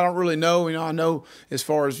returns, I don't really know. You know, I know as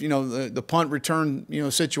far as, you know, the punt return, you know,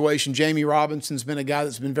 situation, Jamie Robinson's been a guy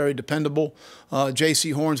that's been very dependable.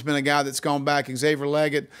 J.C. Horn's been a guy that's gone back. Xavier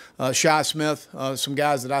Leggett, Shy Smith, some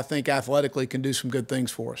guys that I think athletically can do some good things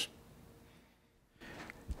for us.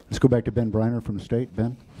 Let's go back to Ben Briner from the state.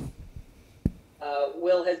 Ben?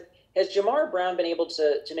 Will, has Jamar Brown been able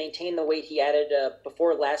to maintain the weight he added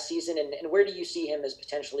before last season, and where do you see him as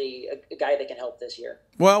potentially a guy that can help this year?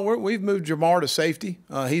 Well, we've moved Jamar to safety.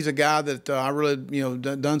 He's a guy that I really, you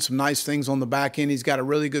know, done some nice things on the back end. He's got a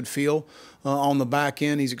really good feel on the back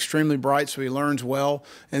end. He's extremely bright, so he learns well.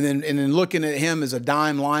 And then looking at him as a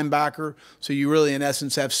dime linebacker, so you really, in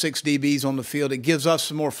essence, have 6 DBs on the field. It gives us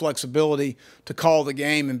some more flexibility to call the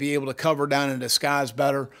game and be able to cover down and disguise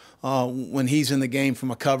better when he's in the game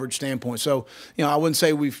from a coverage standpoint. So, you know, I wouldn't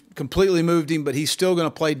say we've completely moved him, but he's still going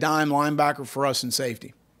to play dime linebacker for us in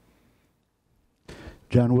safety.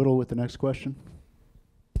 John Whittle with the next question.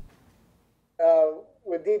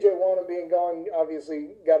 With DJ Warner being gone, obviously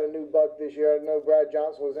got a new buck this year. I know Brad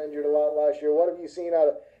Johnson was injured a lot last year. What have you seen out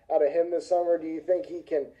of him this summer? Do you think he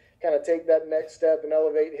can kind of take that next step and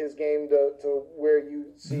elevate his game to where you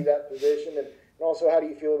see that position? And also, how do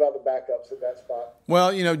you feel about the backups at that spot?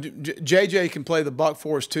 Well, you know, JJ can play the buck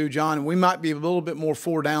for us too, John, and we might be a little bit more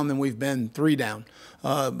 4 down than we've been 3 down.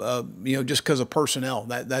 You know, just because of personnel.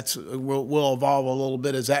 We'll evolve a little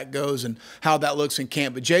bit as that goes and how that looks in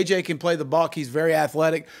camp. But JJ can play the buck. He's very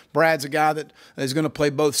athletic. Brad's a guy that is going to play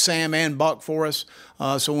both Sam and buck for us.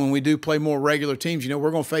 So when we do play more regular teams, you know, we're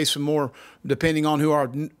going to face some more, depending on who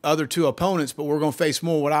our other 2 opponents, but we're going to face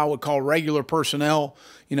more what I would call regular personnel,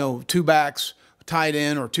 you know, 2 backs, tight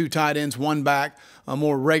end, or 2 tight ends, 1 back, a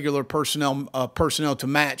more regular personnel to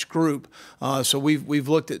match group. So we've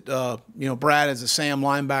looked at you know, Brad as a Sam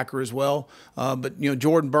linebacker as well. But you know,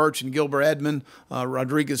 Jordan Birch and Gilbert Edmond,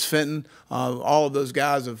 Rodriguez Fenton, all of those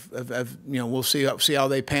guys have you know, we'll see how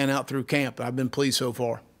they pan out through camp. I've been pleased so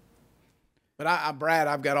far. But Brad,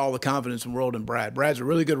 I've got all the confidence in the world in Brad. Brad's a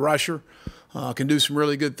really good rusher. can do some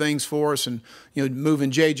really good things for us. And,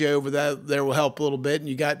 moving JJ over there will help a little bit. And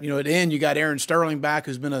you got, at the end, you got Aaron Sterling back,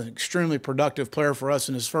 who's been an extremely productive player for us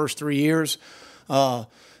in his first 3 years.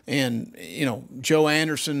 And, Joe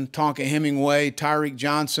Anderson, Tonka Hemingway, Tyreek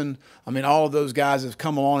Johnson. I mean, all of those guys have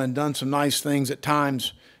come along and done some nice things at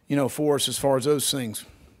times, for us as far as those things.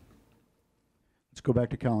 Let's go back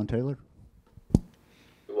to Colin Taylor.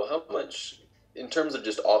 Well, how much, in terms of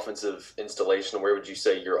just offensive installation, where would you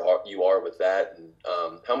say you are with that?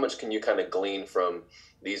 And how much can you kind of glean from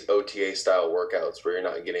these OTA-style workouts where you're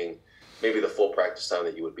not getting maybe the full practice time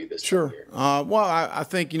that you would be this time of year? Well, I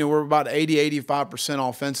think, we're about 85%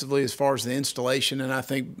 offensively as far as the installation, and I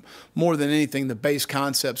think more than anything the base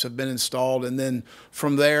concepts have been installed. And then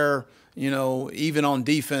from there, even on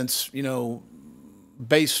defense,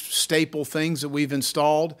 base staple things that we've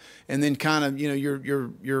installed, and then kind of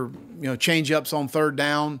your change ups on third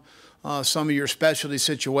down, some of your specialty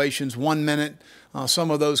situations, 1 minute.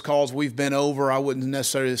 Some of those calls we've been over. I wouldn't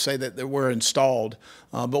necessarily say that we're installed,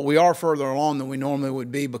 but we are further along than we normally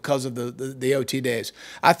would be because of the OT days.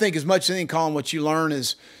 I think as much as anything, Colin, what you learn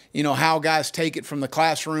is how guys take it from the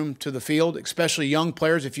classroom to the field, especially young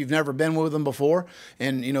players if you've never been with them before.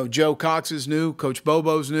 And Joe Cox is new, Coach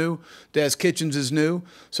Bobo's new, Des Kitchens is new,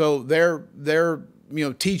 so they're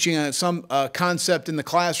teaching some concept in the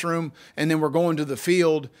classroom, and then we're going to the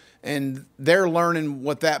field and they're learning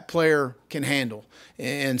what that player can handle.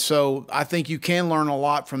 And so I think you can learn a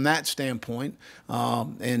lot from that standpoint,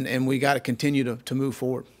 and we got to continue to move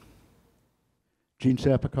forward. Gene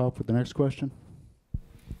Sapikoff with the next question.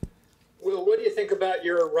 Will, what do you think about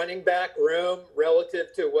your running back room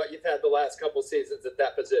relative to what you've had the last couple seasons at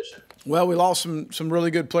that position? Well, we lost some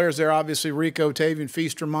really good players there. Obviously, Rico, Tavian,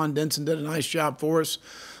 Feaster, Mon Denson did a nice job for us.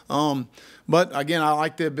 But, again, I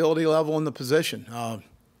like the ability level in the position.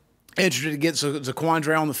 Interested to get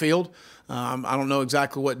Zaquandre on the field. I don't know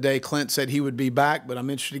exactly what day Clint said he would be back, but I'm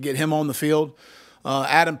interested to get him on the field.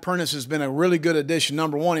 Adam Prentice has been a really good addition.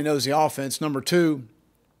 Number one, he knows the offense. Number two,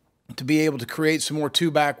 to be able to create some more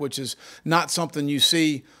two-back, which is not something you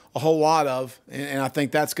see a whole lot of, and I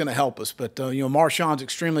think that's going to help us. But Marshawn's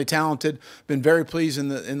extremely talented. Been very pleased in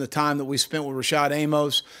the time that we spent with Rashad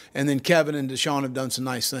Amos, and then Kevin and Deshaun have done some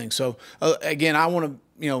nice things. So again, I want to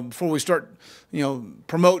before we start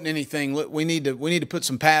promoting anything, we need to put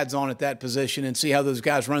some pads on at that position and see how those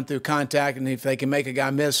guys run through contact, and if they can make a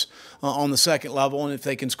guy miss on the second level, and if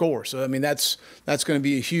they can score. So I mean that's going to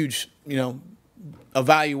be a huge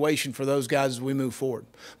evaluation for those guys as we move forward.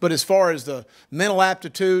 But as far as the mental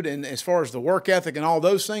aptitude and as far as the work ethic and all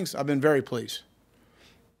those things, I've been very pleased.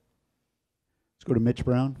 Let's go to Mitch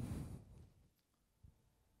Brown.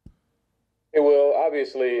 Hey, Will,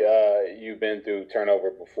 obviously you've been through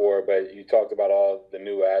turnover before, but you talked about all the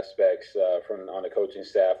new aspects on the coaching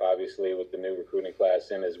staff, obviously with the new recruiting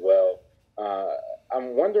class in as well.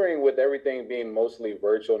 I'm wondering, with everything being mostly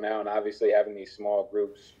virtual now and obviously having these small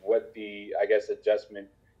groups, what the, adjustment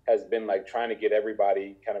has been like trying to get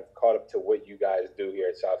everybody kind of caught up to what you guys do here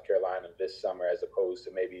at South Carolina this summer, as opposed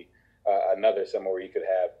to maybe another summer where you could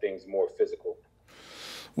have things more physical.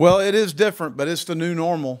 Well, it is different, but it's the new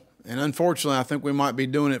normal. And unfortunately, I think we might be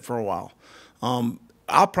doing it for a while.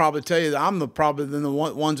 I'll probably tell you that I'm probably the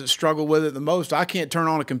ones that struggle with it the most. I can't turn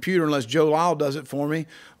on a computer unless Joe Lyle does it for me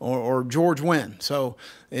or George Wynn. So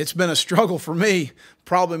it's been a struggle for me,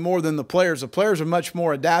 probably more than the players. The players are much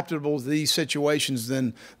more adaptable to these situations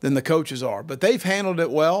than the coaches are. But they've handled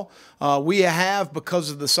it well. We have,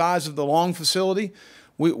 because of the size of the Long facility,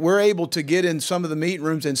 we're able to get in some of the meeting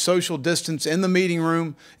rooms and social distance in the meeting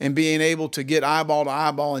room and being able to get eyeball to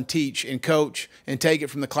eyeball and teach and coach and take it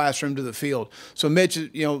from the classroom to the field. So, Mitch,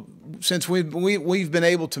 since we've been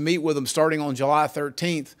able to meet with them starting on July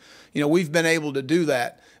 13th, we've been able to do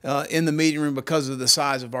that in the meeting room because of the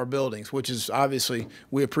size of our buildings, which is obviously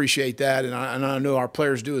we appreciate that, and I know our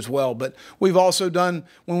players do as well. But we've also done,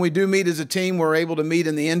 when we do meet as a team, we're able to meet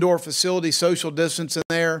in the indoor facility, social distance in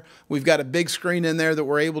there. We've got a big screen in there that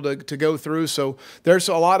we're able to go through. So there's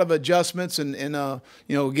a lot of adjustments, and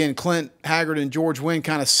again, Clint Haggard and George Wynn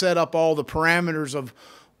kind of set up all the parameters of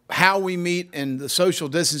how we meet and the social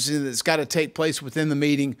distancing that's got to take place within the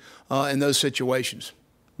meeting in those situations.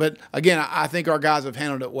 But, again, I think our guys have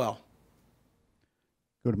handled it well.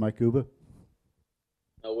 Go to Mike Guba.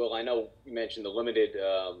 Will, I know you mentioned the limited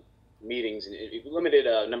meetings and limited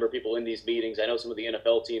number of people in these meetings. I know some of the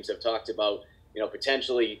NFL teams have talked about,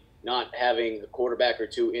 potentially not having a quarterback or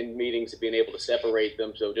two in meetings and being able to separate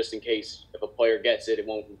them. So just in case if a player gets it, it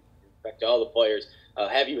won't affect all the players.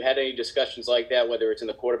 Have you had any discussions like that, whether it's in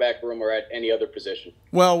the quarterback room or at any other position?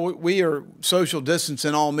 Well, we are social distance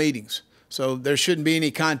in all meetings. So there shouldn't be any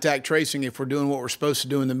contact tracing if we're doing what we're supposed to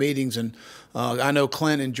do in the meetings. And I know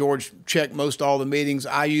Clint and George check most all the meetings.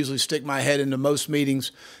 I usually stick my head into most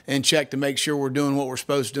meetings and check to make sure we're doing what we're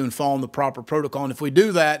supposed to do and following the proper protocol. And if we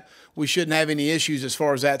do that, we shouldn't have any issues as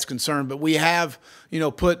far as that's concerned. But we have,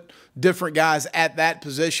 put different guys at that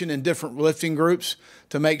position in different lifting groups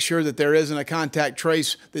to make sure that there isn't a contact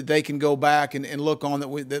trace that they can go back and look on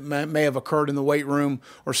that may have occurred in the weight room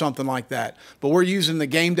or something like that. But we're using the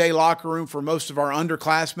game day locker room for most of our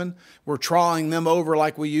underclassmen. We're trawling them over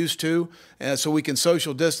like we used to so we can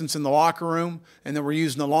social distance in the locker room. And then we're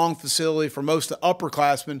using the long facility for most of the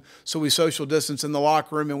upperclassmen so we social distance in the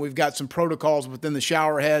locker room. And we've got some protocols within the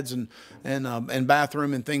shower heads and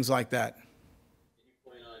bathroom and things like that. Do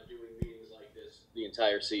you plan on doing meetings like this the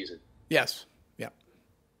entire season? Yes.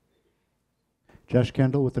 Josh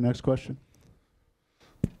Kendall with the next question.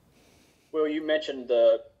 Will, you mentioned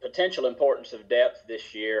the potential importance of depth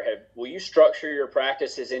this year. Will you structure your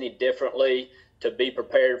practices any differently to be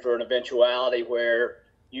prepared for an eventuality where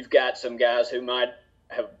you've got some guys who might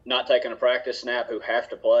have not taken a practice snap who have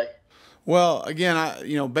to play? Well, again,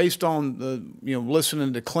 based on the,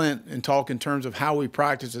 listening to Clint and talk in terms of how we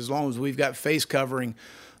practice, as long as we've got face covering,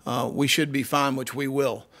 we should be fine, which we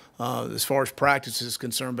will. As far as practice is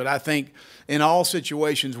concerned. But I think in all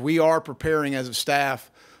situations, we are preparing as a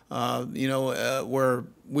staff, where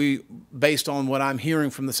we, based on what I'm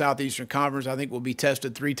hearing from the Southeastern Conference, I think we'll be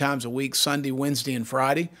tested 3 times a week, Sunday, Wednesday, and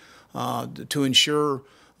Friday, to ensure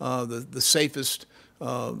the safest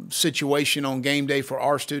situation on game day for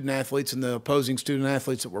our student athletes and the opposing student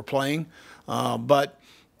athletes that we're playing. But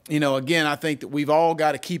again, I think that we've all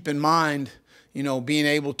got to keep in mind being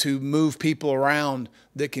able to move people around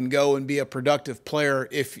that can go and be a productive player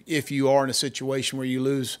if you are in a situation where you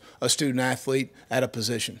lose a student athlete at a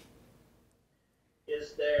position.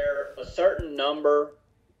 Is there a certain number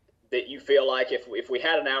that you feel like if we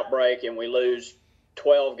had an outbreak and we lose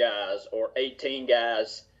 12 guys or 18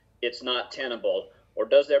 guys, it's not tenable? Or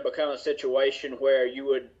does there become a situation where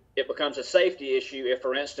it becomes a safety issue if,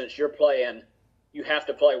 for instance, you have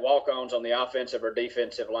to play walk-ons on the offensive or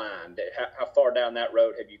defensive line? How far down that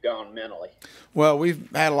road have you gone mentally? Well, we've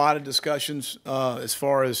had a lot of discussions as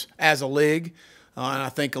far as a league, and I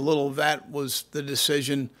think a little of that was the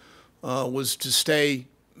decision was to stay,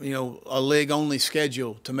 a league-only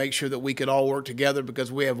schedule to make sure that we could all work together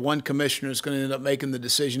because we have one commissioner that's going to end up making the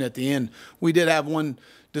decision at the end. We did have one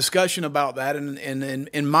discussion about that, and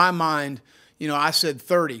in my mind, I said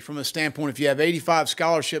 30 from a standpoint if you have 85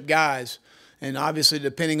 scholarship guys. And obviously,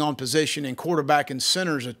 depending on position, and quarterback and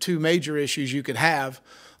centers are 2 major issues you could have.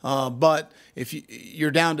 But if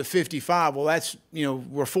you're down to 55, well, that's,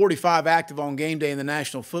 we're 45 active on game day in the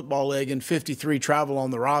National Football League and 53 travel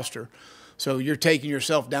on the roster. So you're taking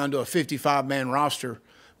yourself down to a 55-man roster,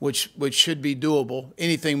 which should be doable.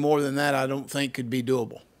 Anything more than that, I don't think could be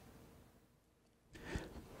doable.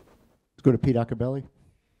 Let's go to Pete Acabelli.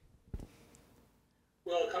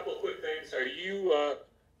 Well, a couple of quick things. Are you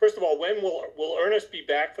first of all, when will Ernest be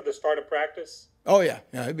back for the start of practice? Oh, yeah,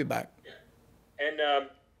 he'll be back. Yeah. And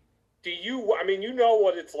you know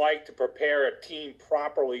what it's like to prepare a team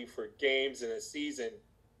properly for games in a season.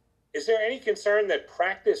 Is there any concern that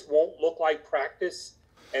practice won't look like practice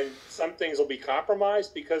and some things will be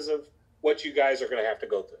compromised because of what you guys are going to have to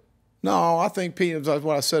go through? No, I think, Pete, that's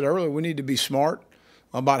what I said earlier. We need to be smart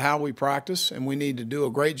about how we practice, and we need to do a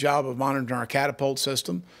great job of monitoring our catapult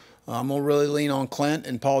system. I'm going to really lean on Clint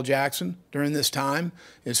and Paul Jackson during this time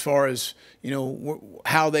as far as,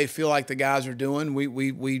 how they feel like the guys are doing.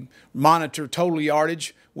 We monitor total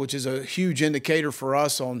yardage, which is a huge indicator for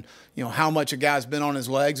us on, how much a guy's been on his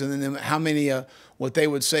legs, and then how many, what they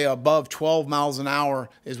would say above 12 miles an hour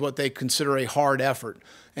is what they consider a hard effort,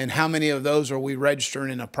 and how many of those are we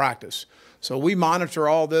registering in a practice. So we monitor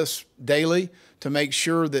all this daily to make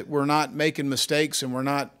sure that we're not making mistakes and we're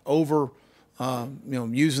not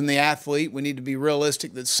using the athlete. We need to be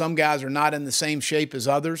realistic that some guys are not in the same shape as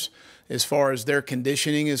others as far as their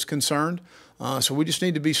conditioning is concerned. So we just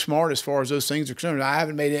need to be smart as far as those things are concerned. I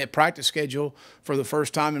haven't made a practice schedule for the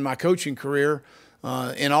first time in my coaching career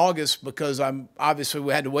in August because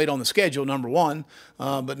we had to wait on the schedule, number one.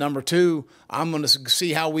 But number two, I'm going to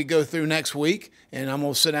see how we go through next week, and I'm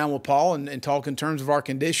going to sit down with Paul and talk in terms of our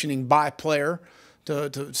conditioning by player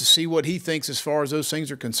to see what he thinks as far as those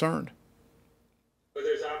things are concerned. But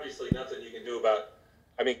there's obviously nothing you can do about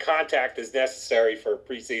contact is necessary for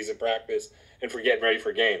preseason practice and for getting ready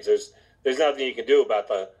for games. There's nothing you can do about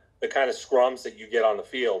the kind of scrums that you get on the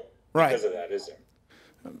field because of that, is there?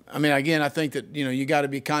 Again, I think that, you got to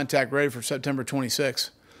be contact ready for September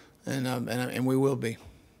 26th, and we will be.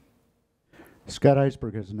 Scott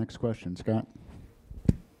Eisberg has the next question. Scott.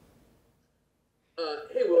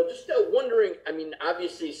 Hey, Will, just wondering, I mean,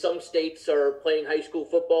 obviously some states are playing high school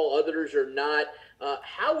football, others are not.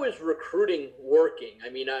 How is recruiting working? I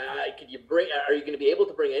mean, are you going to be able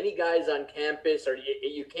to bring any guys on campus? Or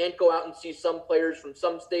you can't go out and see some players from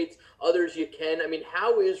some states, others you can. I mean,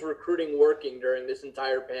 how is recruiting working during this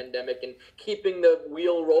entire pandemic and keeping the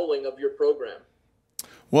wheel rolling of your program?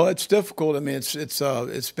 Well, it's difficult. I mean,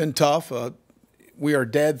 it's been tough. We are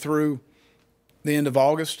dead through the end of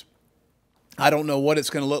August. I don't know what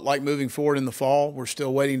it's going to look like moving forward in the fall. We're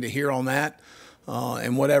still waiting to hear on that.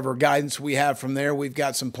 And whatever guidance we have from there, we've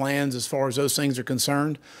got some plans as far as those things are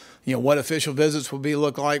concerned. You know, what official visits will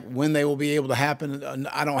look like, when they will be able to happen.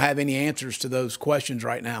 I don't have any answers to those questions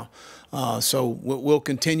right now. So we'll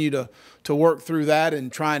continue to work through that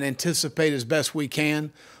and try and anticipate as best we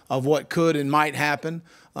can of what could and might happen.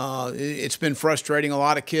 It's been frustrating. A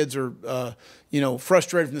lot of kids are,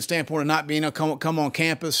 frustrated from the standpoint of not being able to come on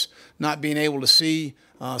campus, not being able to see.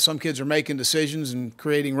 Some kids are making decisions and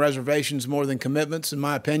creating reservations more than commitments, in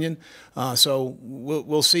my opinion. So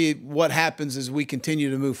we'll see what happens as we continue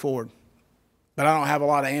to move forward. But I don't have a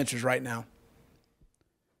lot of answers right now.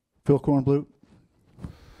 Phil Kornblut.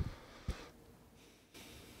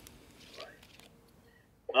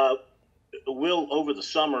 Will, over the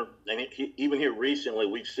summer, and even here recently,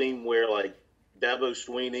 we've seen where like Dabo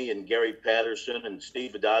Sweeney and Gary Patterson and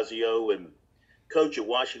Steve Adazio and coach at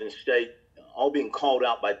Washington State all being called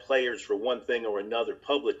out by players for one thing or another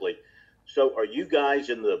publicly. So are you guys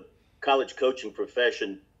in the college coaching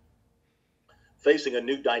profession facing a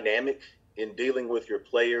new dynamic in dealing with your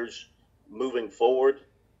players moving forward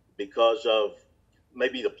because of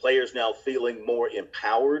maybe the players now feeling more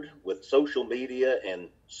empowered with social media and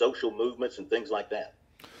social movements and things like that?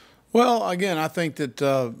 Well, again, I think that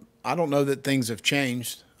I don't know that things have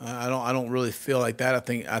changed. I don't really feel like that.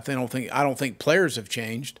 I don't think players have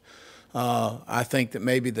changed. I think that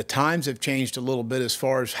maybe the times have changed a little bit as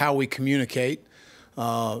far as how we communicate.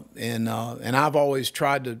 And I've always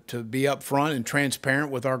tried to be upfront and transparent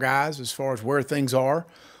with our guys as far as where things are.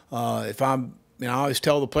 If I'm, I always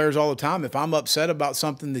tell the players all the time, if I'm upset about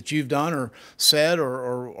something that you've done or said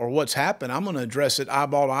or what's happened, I'm going to address it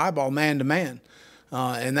eyeball to eyeball, man to man.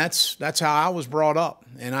 And that's how I was brought up,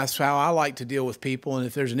 and that's how I like to deal with people. And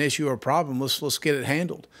if there's an issue or a problem, let's get it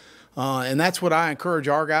handled. And that's what I encourage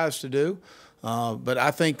our guys to do. But I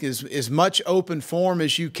think as much open forum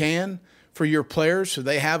as you can for your players so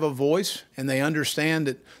they have a voice and they understand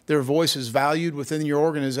that their voice is valued within your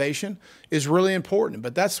organization is really important.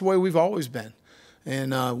 But that's the way we've always been.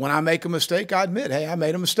 And when I make a mistake, I admit, hey, I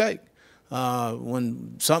made a mistake.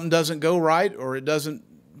 When something doesn't go right or it doesn't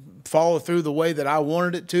follow through the way that I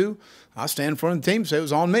wanted it to, I stand in front of the team and say it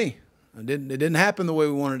was on me. It didn't happen the way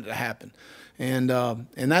we wanted it to happen. And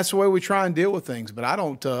that's the way we try and deal with things. But I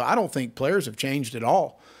don't think players have changed at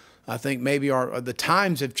all. I think maybe the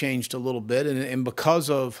times have changed a little bit, and because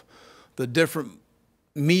of the different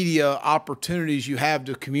media opportunities you have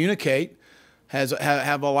to communicate,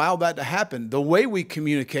 have allowed that to happen. The way we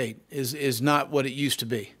communicate is not what it used to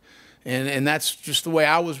be. And that's just the way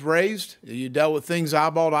I was raised. You dealt with things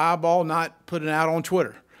eyeball to eyeball, not putting it out on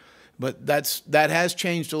Twitter. But that has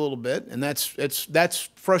changed a little bit, and that's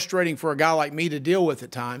frustrating for a guy like me to deal with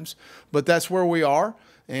at times. But that's where we are,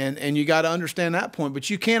 and you got to understand that point. But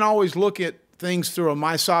you can't always look at things through a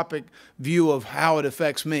myopic view of how it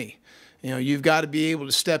affects me. You've got to be able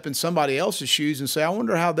to step in somebody else's shoes and say, I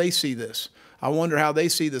wonder how they see this. I wonder how they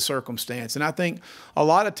see the circumstance. And I think a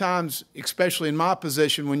lot of times, especially in my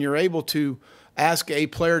position, when you're able to ask a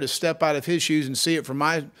player to step out of his shoes and see it from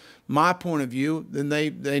my point of view, then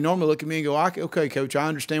they normally look at me and go, okay, Coach, I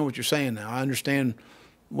understand what you're saying now. I understand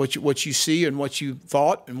what you see and what you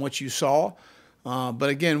thought and what you saw. But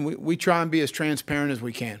again, we try and be as transparent as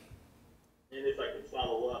we can. And if I can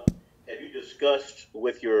follow up, have you discussed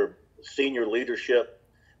with your senior leadership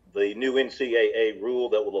the new NCAA rule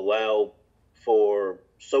that will allow for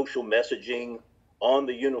social messaging on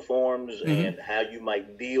the uniforms and how you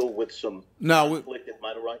might deal with some conflict that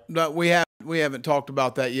might arise? No, we haven't talked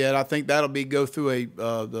about that yet. I think that'll go through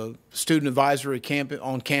the student advisory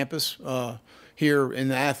on campus here in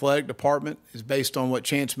the athletic department. Is based on what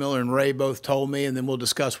Chance Miller and Ray both told me, and then we'll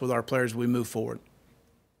discuss with our players as we move forward.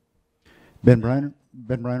 Ben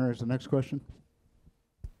Briner is the next question.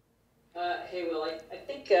 Hey, Will, I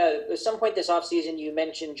think at some point this offseason you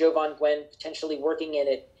mentioned Jovan Gwen potentially working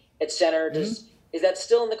in at center. Is that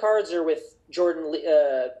still in the cards, or with Jordan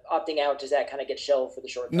opting out, does that kind of get shelved for the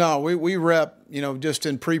short term? No, we rep, just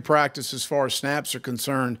in pre-practice as far as snaps are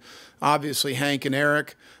concerned. Obviously, Hank and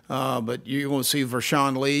Eric, but you're going to see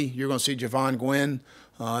Vershawn Lee. You're going to see Javon Gwynn.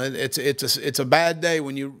 It's a bad day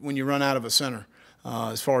when you run out of a center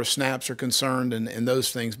as far as snaps are concerned and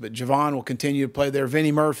those things. But Javon will continue to play there.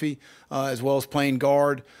 Vinnie Murphy, as well as playing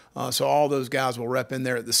guard. So all those guys will rep in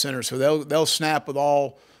there at the center. So they'll snap with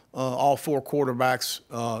all four quarterbacks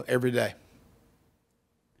every day.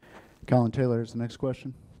 Colin Taylor is the next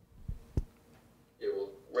question. Yeah, well,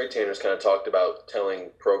 Ray Tanner's kind of talked about telling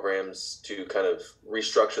programs to kind of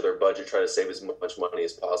restructure their budget, try to save as much money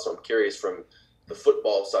as possible. I'm curious, from the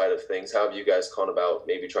football side of things, how have you guys gone about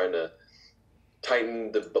maybe trying to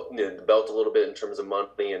tighten the belt a little bit in terms of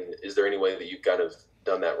money, and is there any way that you've kind of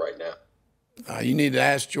done that right now? You need to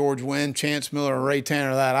ask George Wynn, Chance Miller, or Ray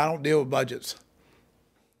Tanner that. I don't deal with budgets.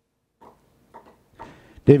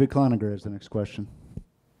 David Cloninger is the next question.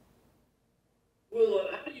 Well,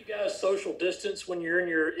 how do you guys social distance when you're in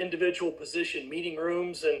your individual position meeting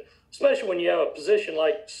rooms, and especially when you have a position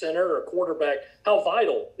like center or quarterback? How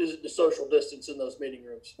vital is it to social distance in those meeting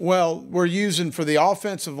rooms? Well, we're using for the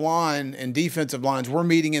offensive line and defensive lines, we're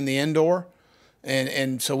meeting in the indoor,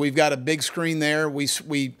 and so we've got a big screen there. We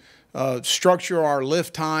structure our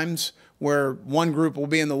lift times where one group will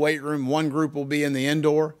be in the weight room, one group will be in the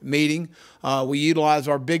indoor meeting. We utilize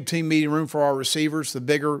our big team meeting room for our receivers, the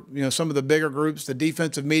bigger, some of the bigger groups, the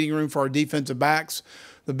defensive meeting room for our defensive backs,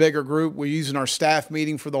 the bigger group. We're using our staff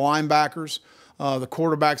meeting for the linebackers. The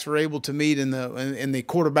quarterbacks are able to meet in the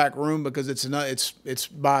quarterback room because it's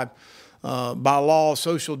by law,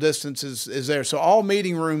 social distance is there. So all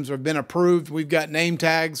meeting rooms have been approved. We've got name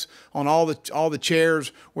tags on all the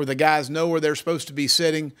chairs where the guys know where they're supposed to be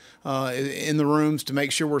sitting in the rooms to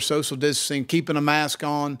make sure we're social distancing, keeping a mask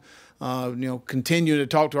on, continuing to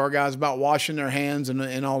talk to our guys about washing their hands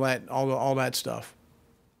and all that stuff.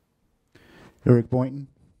 Eric Boynton.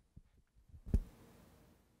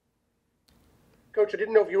 Coach, I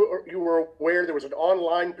didn't know if you were aware there was an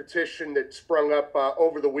online petition that sprung up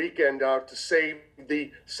over the weekend to save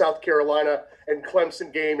the South Carolina and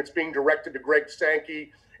Clemson game. It's being directed to Greg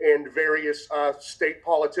Sankey and various state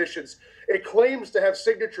politicians. It claims to have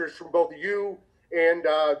signatures from both you and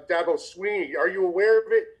Dabo Sweeney. Are you aware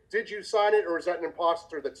of it? Did you sign it, or is that an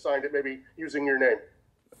imposter that signed it, maybe using your name?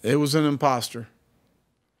 It was an imposter.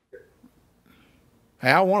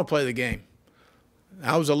 Hey, I want to play the game.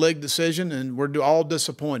 That was a league decision, and we're all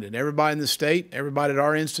disappointed. Everybody in the state, everybody at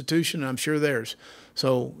our institution, and I'm sure theirs.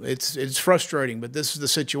 So it's frustrating, but this is the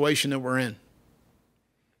situation that we're in.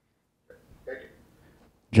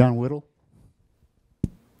 John Whittle.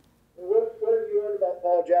 What have you learned about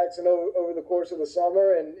Paul Jackson over the course of the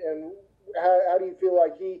summer, and how do you feel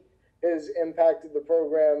like he has impacted the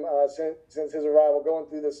program since his arrival, going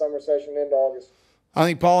through the summer session into August? I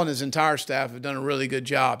think Paul and his entire staff have done a really good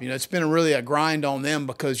job. It's been really a grind on them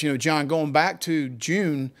because, John, going back to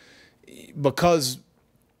June, because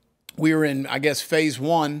we were in, I guess, phase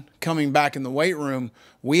one, coming back in the weight room,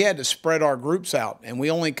 we had to spread our groups out. And we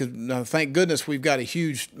only could, thank goodness, we've got a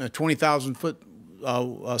huge 20,000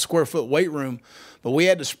 square foot weight room, but we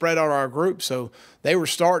had to spread out our groups. So they were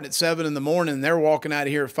starting at 7 in the morning, and they're walking out of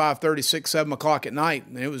here at 5:30, 6, 7 o'clock at night.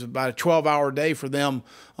 And it was about a 12-hour day for them,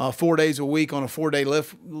 4 days a week on a 4-day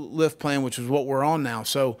lift plan, which is what we're on now.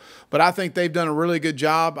 So, but I think they've done a really good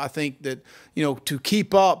job. I think that, to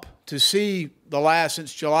keep up, to see the last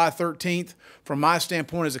since July 13th, from my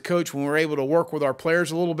standpoint as a coach, when we're able to work with our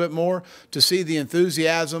players a little bit more, to see the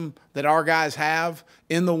enthusiasm that our guys have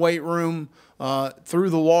in the weight room,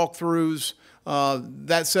 through the walkthroughs,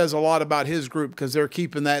 that says a lot about his group because they're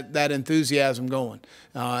keeping that enthusiasm going.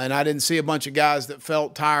 And I didn't see a bunch of guys that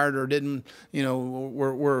felt tired or didn't,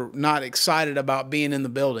 were not excited about being in the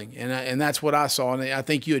building. And that's what I saw. And I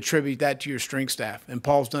think you attribute that to your strength staff. And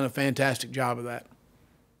Paul's done a fantastic job of that.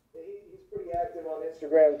 He's pretty active on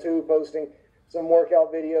Instagram too, posting some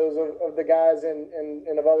workout videos of the guys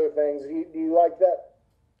and of other things. Do you like that?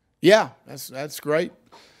 Yeah, that's great.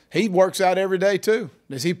 He works out every day too.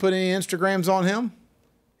 Does he put any Instagrams on him?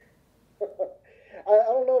 I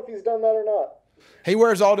don't know if he's done that or not. He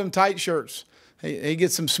wears all them tight shirts. He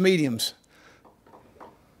gets some mediums.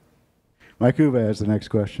 Mike Uva has the next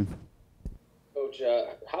question. Coach,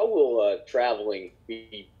 how will traveling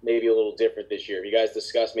be maybe a little different this year? Have you guys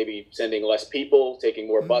discussed maybe sending less people, taking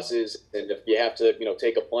more buses, and if you have to,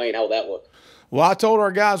 take a plane, how will that look? Well, I told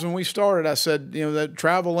our guys when we started, I said, the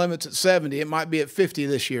travel limit's at 70. It might be at 50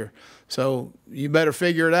 this year. So you better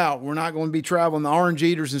figure it out. We're not going to be traveling the orange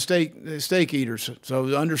eaters and steak eaters.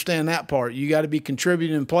 So understand that part. You got to be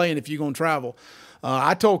contributing and playing if you're going to travel.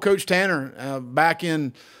 I told Coach Tanner back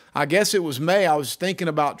in, I guess it was May, I was thinking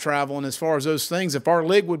about traveling as far as those things. If our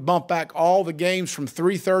league would bump back all the games from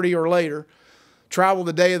 3:30 or later, travel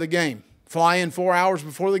the day of the game, fly in 4 hours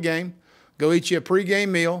before the game, go eat you a pregame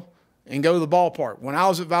meal, and go to the ballpark. When I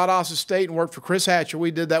was at Valdosta State and worked for Chris Hatcher,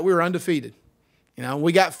 we did that. We were undefeated. You know,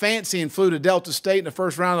 we got fancy and flew to Delta State in the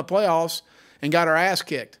first round of the playoffs and got our ass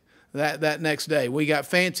kicked that next day. We got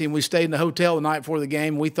fancy and we stayed in the hotel the night before the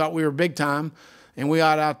game. We thought we were big time, and we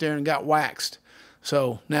got out there and got waxed.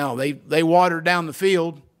 So now they watered down the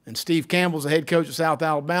field, and Steve Campbell's the head coach of South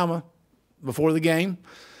Alabama before the game.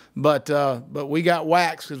 But we got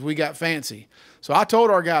waxed because we got fancy. So I told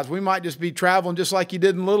our guys, we might just be traveling just like you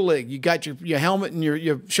did in Little League. You got your helmet and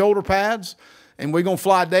your shoulder pads, and we're going to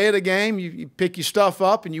fly day of the game. You pick your stuff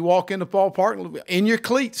up, and you walk in the ballpark in your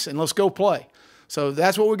cleats, and let's go play. So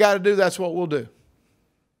that's what we got to do. That's what we'll do.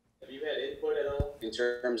 Have you had input at all in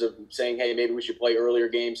terms of saying, hey, maybe we should play earlier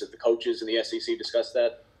games? Have the coaches in the SEC discussed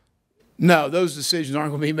that? No, those decisions aren't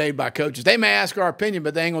going to be made by coaches. They may ask our opinion,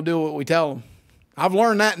 but they ain't going to do what we tell them. I've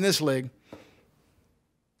learned that in this league.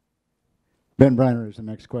 Ben Briner is the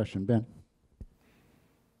next question. Ben.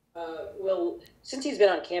 Well, since he's been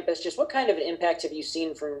on campus, just what kind of an impact have you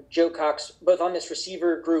seen from Joe Cox, both on this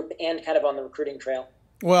receiver group and kind of on the recruiting trail?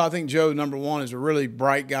 Well, I think Joe, number one, is a really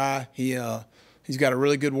bright guy. He's got a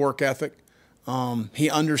really good work ethic.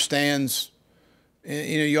 He understands.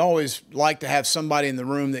 You know, you always like to have somebody in the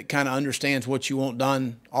room that kind of understands what you want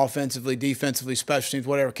done offensively, defensively, special teams,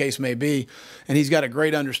 whatever case may be. And he's got a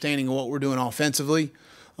great understanding of what we're doing offensively.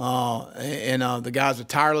 The guy's a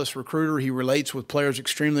tireless recruiter. He relates with players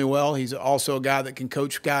extremely well. He's also a guy that can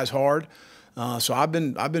coach guys hard. So I've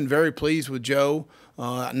been very pleased with Joe.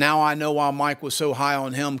 Now I know why Mike was so high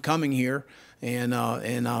on him coming here, and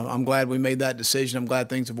I'm glad we made that decision. I'm glad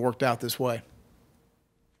things have worked out this way.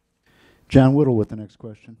 John Whittle with the next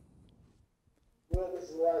question. Well, this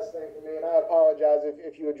is the last thing for me, and I apologize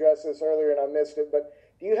if you addressed this earlier and I missed it, but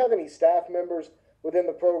do you have any staff members within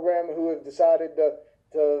the program who have decided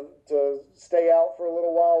to stay out for a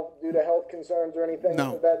little while due to health concerns or anything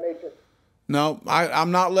of that nature? No,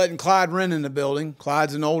 I'm not letting Clyde Wren in the building.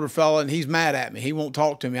 Clyde's an older fella, and he's mad at me. He won't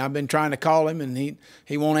talk to me. I've been trying to call him, and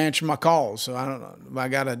he won't answer my calls. So I don't know. I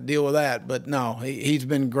got to deal with that. But no, he's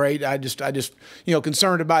been great. I just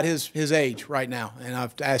concerned about his age right now, and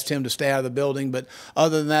I've asked him to stay out of the building. But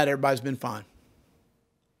other than that, everybody's been fine.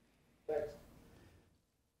 Thanks.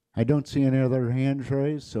 I don't see any other hands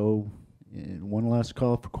raised, so one last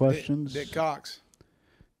call for questions. Dick Cox.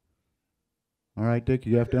 All right, Dick,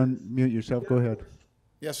 you have to unmute yourself. Go ahead.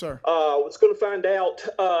 Yes, sir. I was going to find out,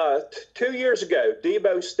 2 years ago,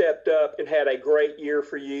 Debo stepped up and had a great year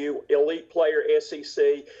for you, elite player,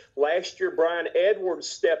 SEC. Last year, Brian Edwards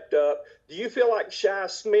stepped up. Do you feel like Shi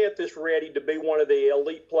Smith is ready to be one of the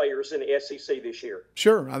elite players in the SEC this year?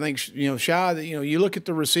 Sure. I think, Shi, you look at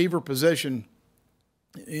the receiver position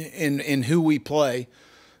in who we play,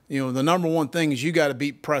 the number one thing is you got to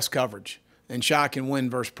beat press coverage, and Shi can win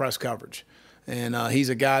versus press coverage. And he's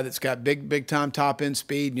a guy that's got big time top end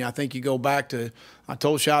speed. And I think you go back to, I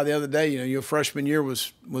told Shi the other day, your freshman year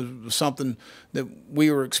was something that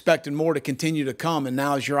we were expecting more to continue to come. And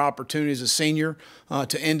now is your opportunity as a senior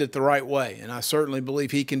to end it the right way. And I certainly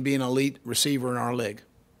believe he can be an elite receiver in our league.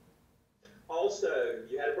 Also,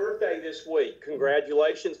 you had a birthday this week.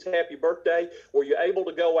 Congratulations. Happy birthday. Were you able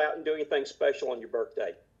to go out and do anything special on your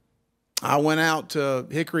birthday? I went out to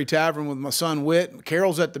Hickory Tavern with my son Whit.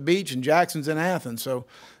 Carol's at the beach and Jackson's in Athens, so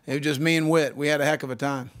it was just me and Whit. We had a heck of a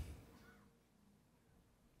time.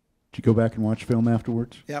 Did you go back and watch film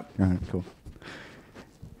afterwards? Yep. All right, cool.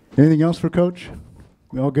 Anything else for Coach?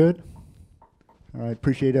 We all good? All right,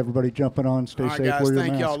 appreciate everybody jumping on. Stay safe. All right, guys,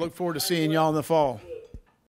 thank y'all. Look forward to seeing y'all in the fall.